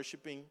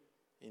worshiping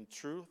in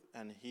truth,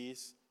 and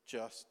he's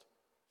just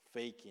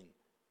faking,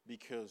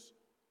 because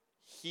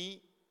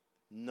he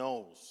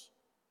knows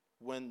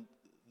when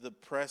the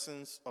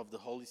presence of the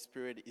Holy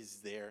Spirit is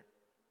there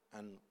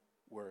and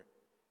where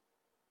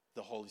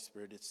the Holy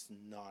Spirit is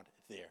not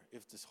there.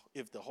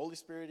 If the Holy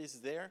Spirit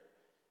is there,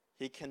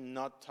 he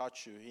cannot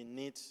touch you. He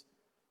needs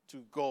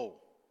to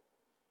go.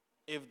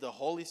 If the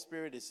Holy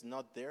Spirit is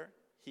not there,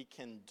 he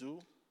can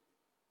do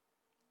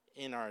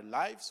in our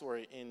lives or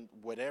in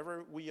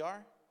whatever we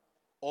are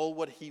all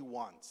what he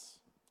wants.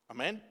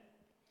 Amen?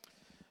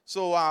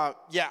 So, I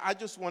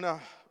just want to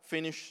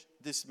finish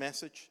this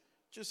message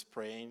just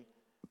praying.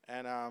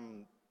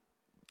 And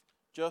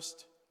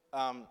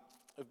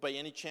if by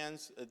any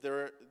chance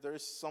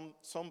there's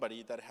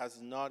somebody that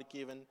has not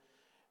given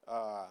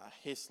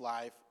his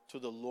life to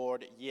the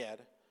Lord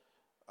yet,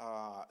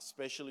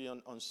 especially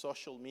on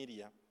social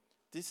media,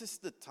 this is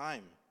the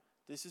time.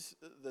 This is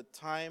the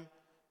time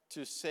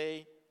to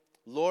say,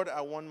 Lord, I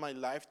want my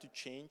life to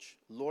change.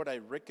 Lord, I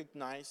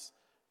recognize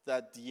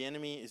that the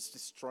enemy is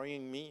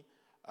destroying me.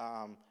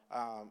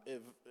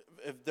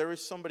 If there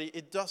is somebody,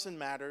 it doesn't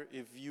matter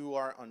if you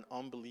are an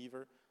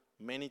unbeliever.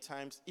 Many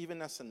times,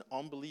 even as an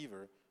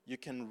unbeliever, you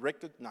can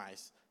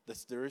recognize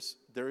that there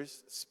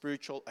is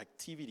spiritual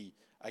activity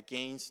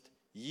against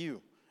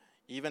you.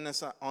 Even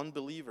as an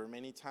unbeliever,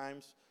 many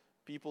times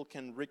people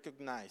can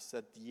recognize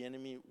that the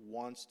enemy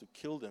wants to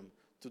kill them,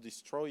 to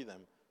destroy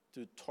them,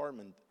 to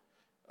torment,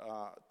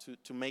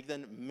 to make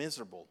them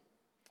miserable.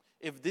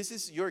 If this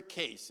is your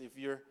case, if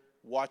you're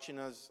watching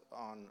us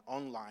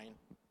online,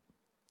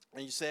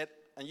 and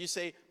you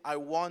say, I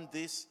want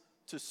this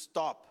to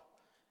stop.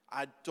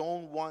 I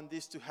don't want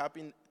this to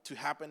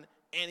happen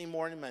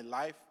anymore in my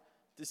life.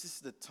 This is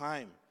the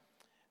time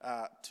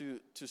to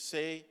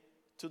say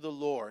to the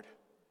Lord,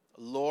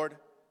 Lord,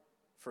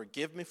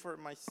 forgive me for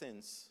my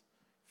sins.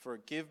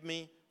 Forgive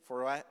me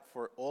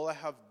for all I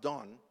have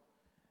done.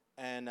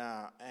 And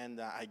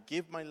I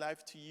give my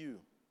life to you.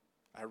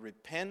 I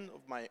repent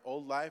of my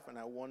old life, and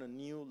I want a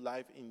new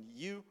life in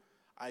you.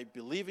 I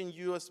believe in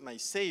you as my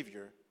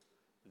Savior.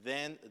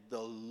 Then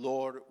the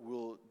Lord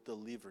will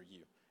deliver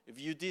you. If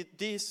you did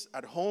this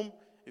at home,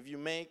 if you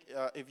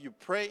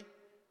pray,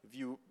 if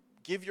you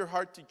give your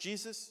heart to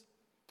Jesus,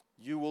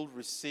 you will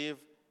receive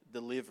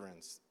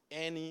deliverance.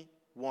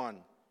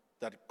 Anyone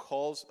that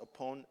calls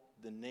upon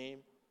the name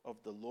of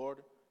the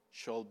Lord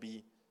shall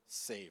be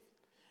saved.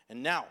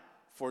 And now,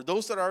 for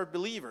those that are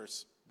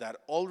believers that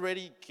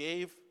already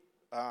gave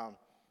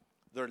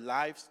their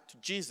lives to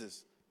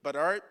Jesus, but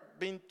are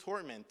being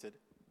tormented,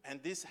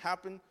 and this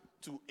happened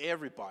to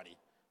everybody.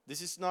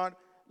 This is not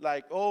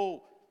like,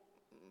 oh,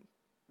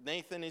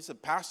 Nathan is a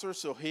pastor,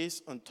 so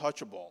he's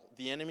untouchable.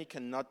 The enemy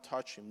cannot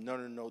touch him.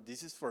 No.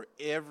 This is for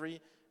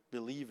every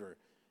believer.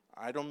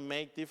 I don't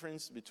make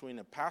difference between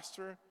a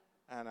pastor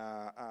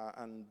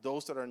and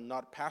those that are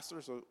not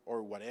pastors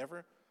or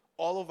whatever.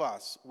 All of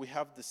us, we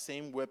have the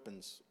same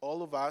weapons.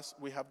 All of us,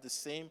 we have the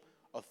same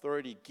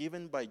authority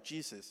given by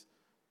Jesus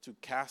to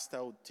cast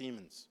out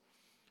demons.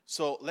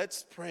 So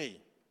let's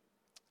pray.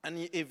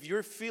 And if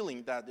you're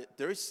feeling that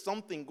there is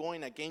something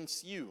going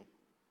against you,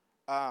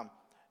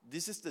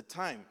 this is the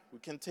time. We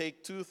can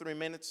take 2-3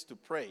 minutes to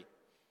pray.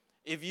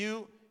 If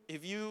you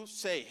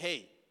say,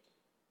 hey,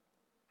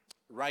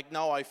 right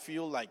now I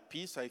feel like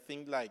peace, I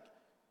think like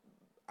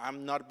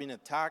I'm not being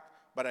attacked,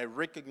 but I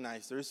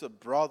recognize there is a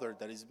brother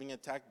that is being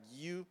attacked,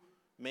 you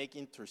make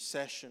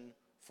intercession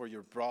for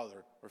your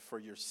brother or for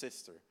your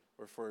sister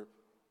or for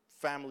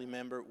family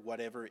member,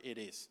 whatever it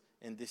is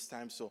in this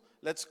time. So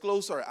let's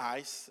close our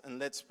eyes and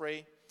let's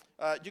pray.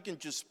 You can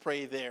just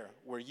pray there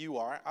where you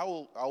are. I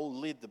will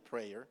lead the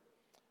prayer,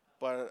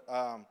 but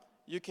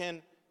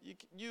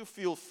you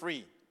feel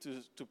free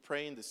to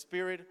pray in the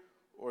Spirit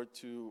or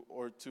to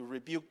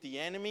rebuke the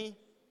enemy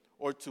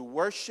or to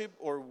worship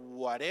or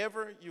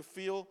whatever you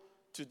feel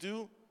to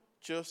do.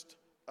 Just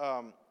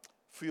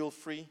feel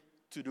free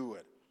to do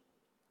it.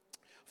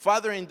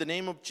 Father, in the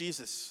name of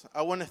Jesus,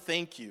 I want to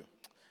thank you.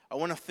 I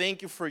want to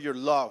thank you for your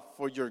love,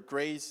 for your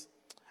grace,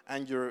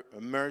 and your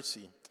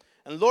mercy.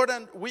 And Lord,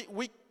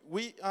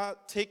 we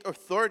take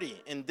authority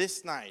in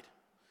this night.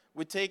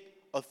 We take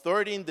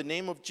authority in the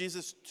name of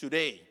Jesus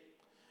today.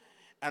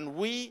 And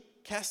we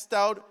cast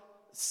out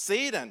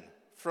Satan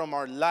from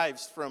our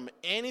lives, from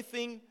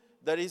anything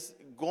that is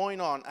going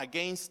on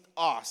against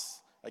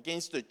us,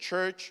 against the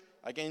church,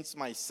 against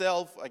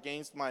myself,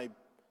 against my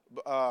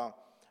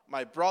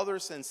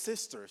brothers and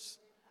sisters.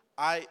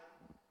 I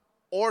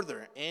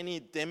order any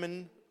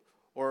demon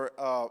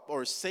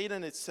or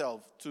Satan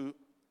itself to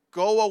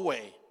go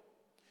away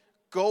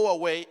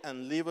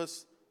and leave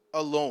us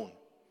alone.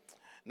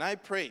 And I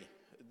pray,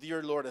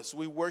 dear Lord, as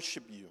we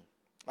worship you,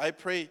 I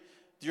pray,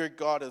 dear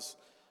God, as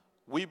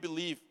we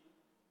believe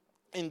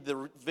in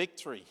the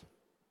victory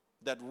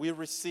that we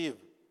receive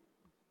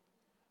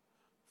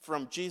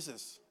from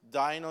Jesus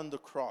dying on the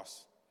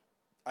cross,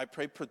 I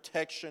pray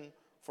protection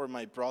for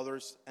my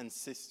brothers and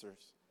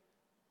sisters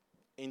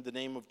in the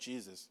name of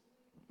Jesus.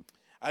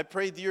 I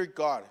pray, dear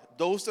God,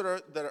 those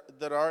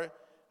that are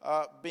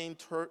being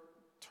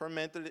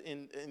tormented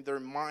in their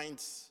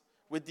minds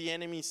with the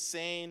enemy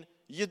saying,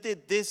 you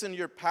did this in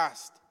your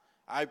past.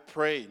 I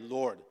pray,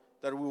 Lord,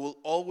 that we will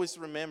always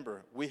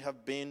remember we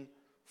have been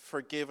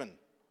forgiven,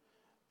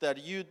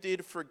 that you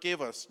did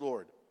forgive us,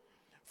 Lord.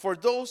 For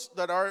those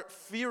that are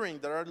fearing,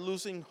 that are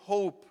losing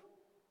hope,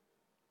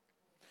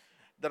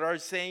 that are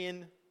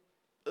saying,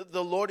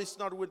 the Lord is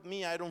not with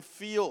me, I don't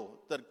feel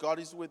that God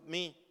is with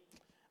me,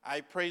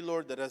 I pray,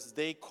 Lord, that as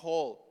they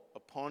call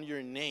upon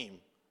your name,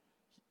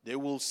 they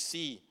will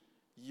see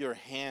your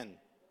hand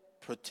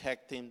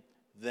protecting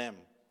them.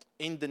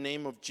 In the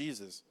name of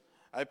Jesus.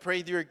 I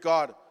pray, dear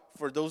God,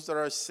 for those that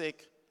are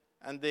sick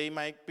and they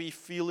might be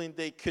feeling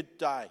they could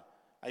die.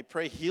 I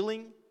pray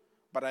healing,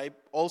 but I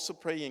also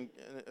pray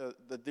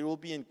that they will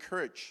be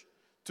encouraged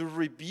to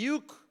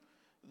rebuke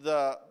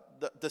the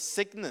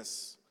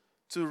sickness,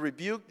 to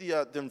rebuke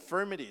the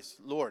infirmities,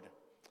 Lord,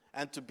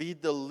 and to be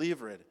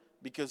delivered,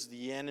 because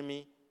the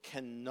enemy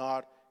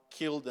cannot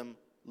kill them,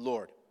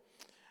 Lord.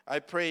 I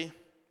pray,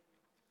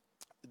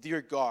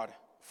 dear God,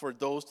 for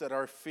those that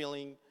are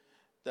feeling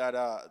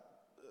that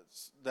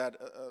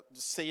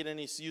Satan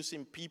is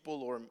using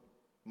people or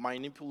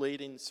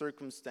manipulating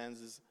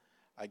circumstances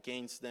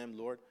against them,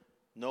 Lord.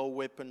 No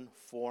weapon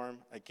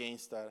formed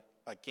against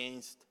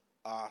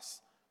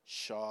us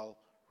shall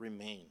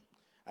remain.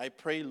 I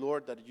pray,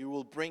 Lord, that you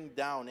will bring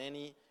down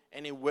any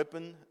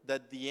weapon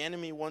that the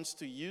enemy wants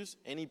to use,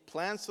 any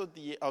plans of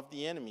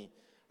the enemy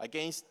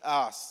against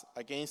us,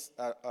 against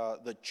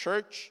the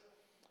church.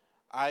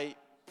 I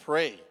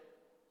pray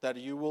that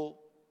you will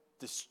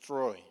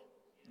destroy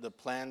the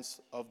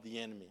plans of the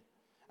enemy.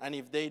 And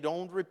if they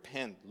don't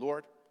repent,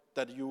 Lord,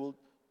 that you will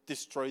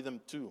destroy them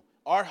too.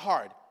 Our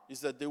heart is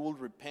that they will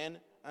repent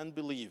and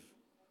believe.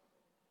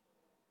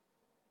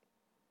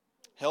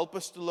 Help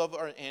us to love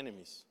our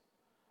enemies.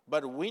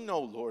 But we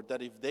know, Lord,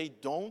 that if they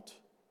don't,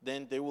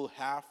 then they will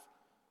have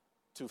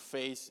to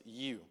face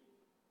you.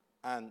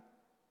 And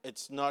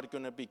it's not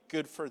going to be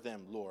good for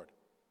them, Lord,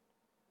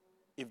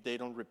 if they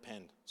don't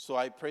repent. So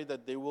I pray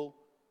that they will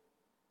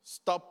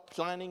stop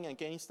planning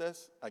against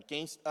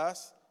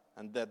us,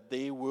 and that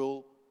they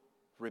will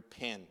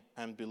repent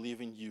and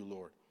believe in you,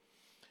 Lord.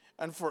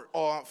 And for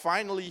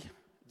finally,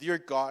 dear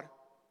God,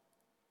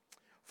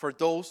 for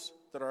those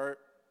that are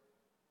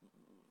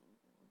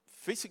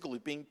physically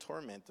being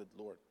tormented,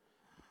 Lord,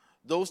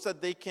 those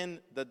that they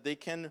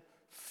can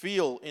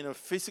feel in a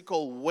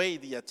physical way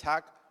the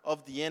attack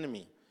of the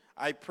enemy,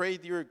 I pray,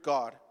 dear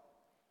God,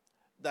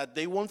 that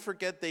they won't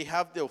forget they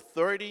have the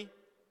authority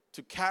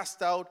to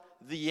cast out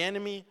the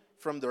enemy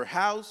from their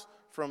house,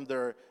 from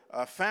their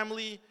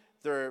family,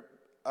 their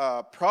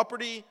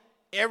property,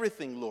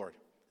 everything, Lord.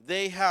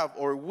 They have,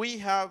 or we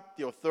have,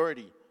 the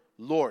authority,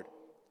 Lord.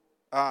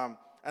 And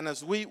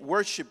as we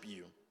worship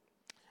you,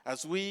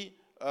 as we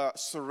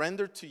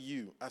surrender to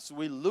you, as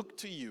we look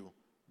to you,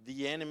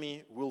 the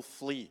enemy will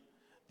flee.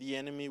 The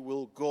enemy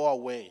will go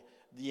away.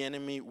 The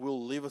enemy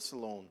will leave us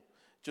alone.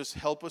 Just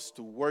help us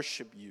to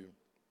worship you.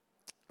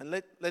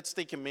 And let's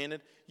take a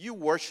minute. You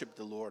worship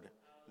the Lord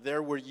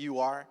there where you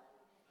are.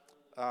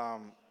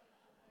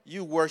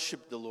 You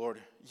worship the Lord.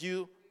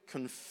 You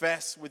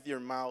confess with your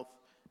mouth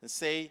and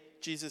say,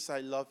 Jesus, I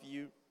love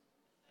you.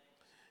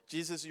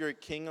 Jesus, you're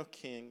King of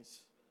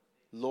kings,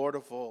 Lord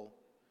of all.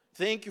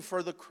 Thank you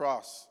for the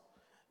cross.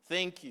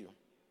 Thank you.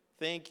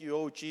 Thank you,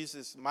 oh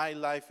Jesus. My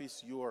life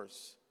is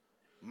yours.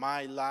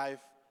 My life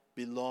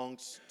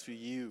belongs to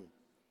you.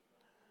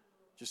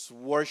 Just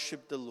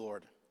worship the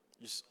Lord.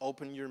 Just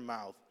open your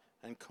mouth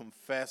and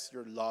confess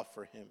your love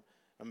for him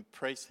and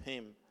praise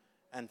him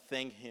and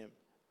thank him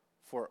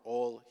for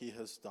all he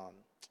has done.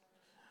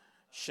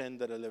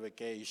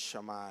 Shendereleveke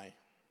shamai.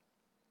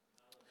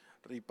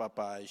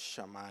 Ripapai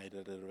shamai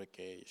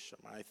dereveke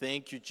shamai.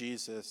 Thank you,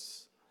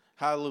 Jesus.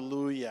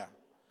 Hallelujah.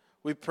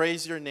 We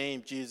praise your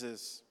name,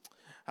 Jesus.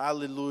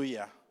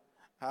 Hallelujah.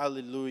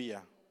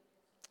 Hallelujah.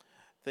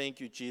 Thank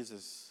you,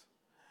 Jesus.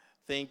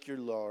 Thank you,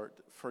 Lord,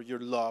 for your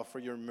love, for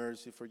your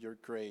mercy, for your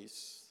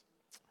grace.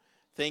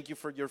 Thank you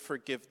for your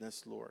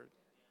forgiveness, Lord.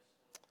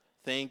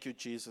 Thank you,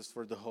 Jesus,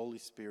 for the Holy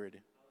Spirit.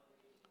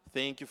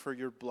 Thank you for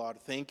your blood.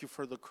 Thank you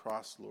for the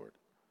cross, Lord.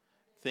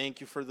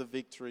 Thank you for the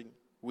victory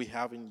we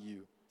have in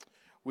you.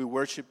 We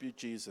worship you,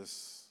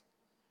 Jesus.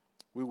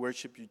 We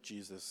worship you,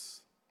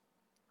 Jesus.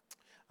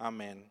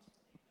 Amen.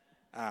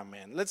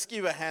 Amen. Let's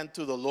give a hand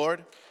to the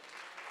Lord.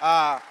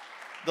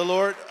 The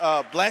Lord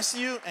bless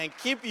you and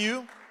keep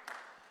you.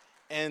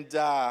 And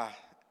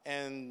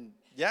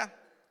yeah,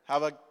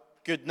 have a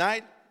good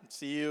night.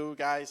 See you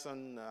guys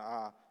on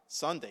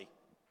Sunday.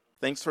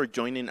 Thanks for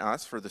joining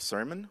us for the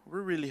sermon. We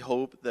really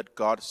hope that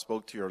God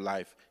spoke to your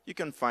life. You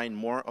can find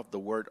more of the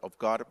Word of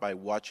God by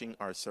watching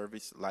our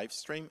service live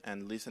stream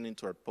and listening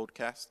to our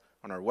podcast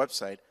on our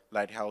website,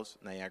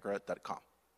 lighthouseniagara.com.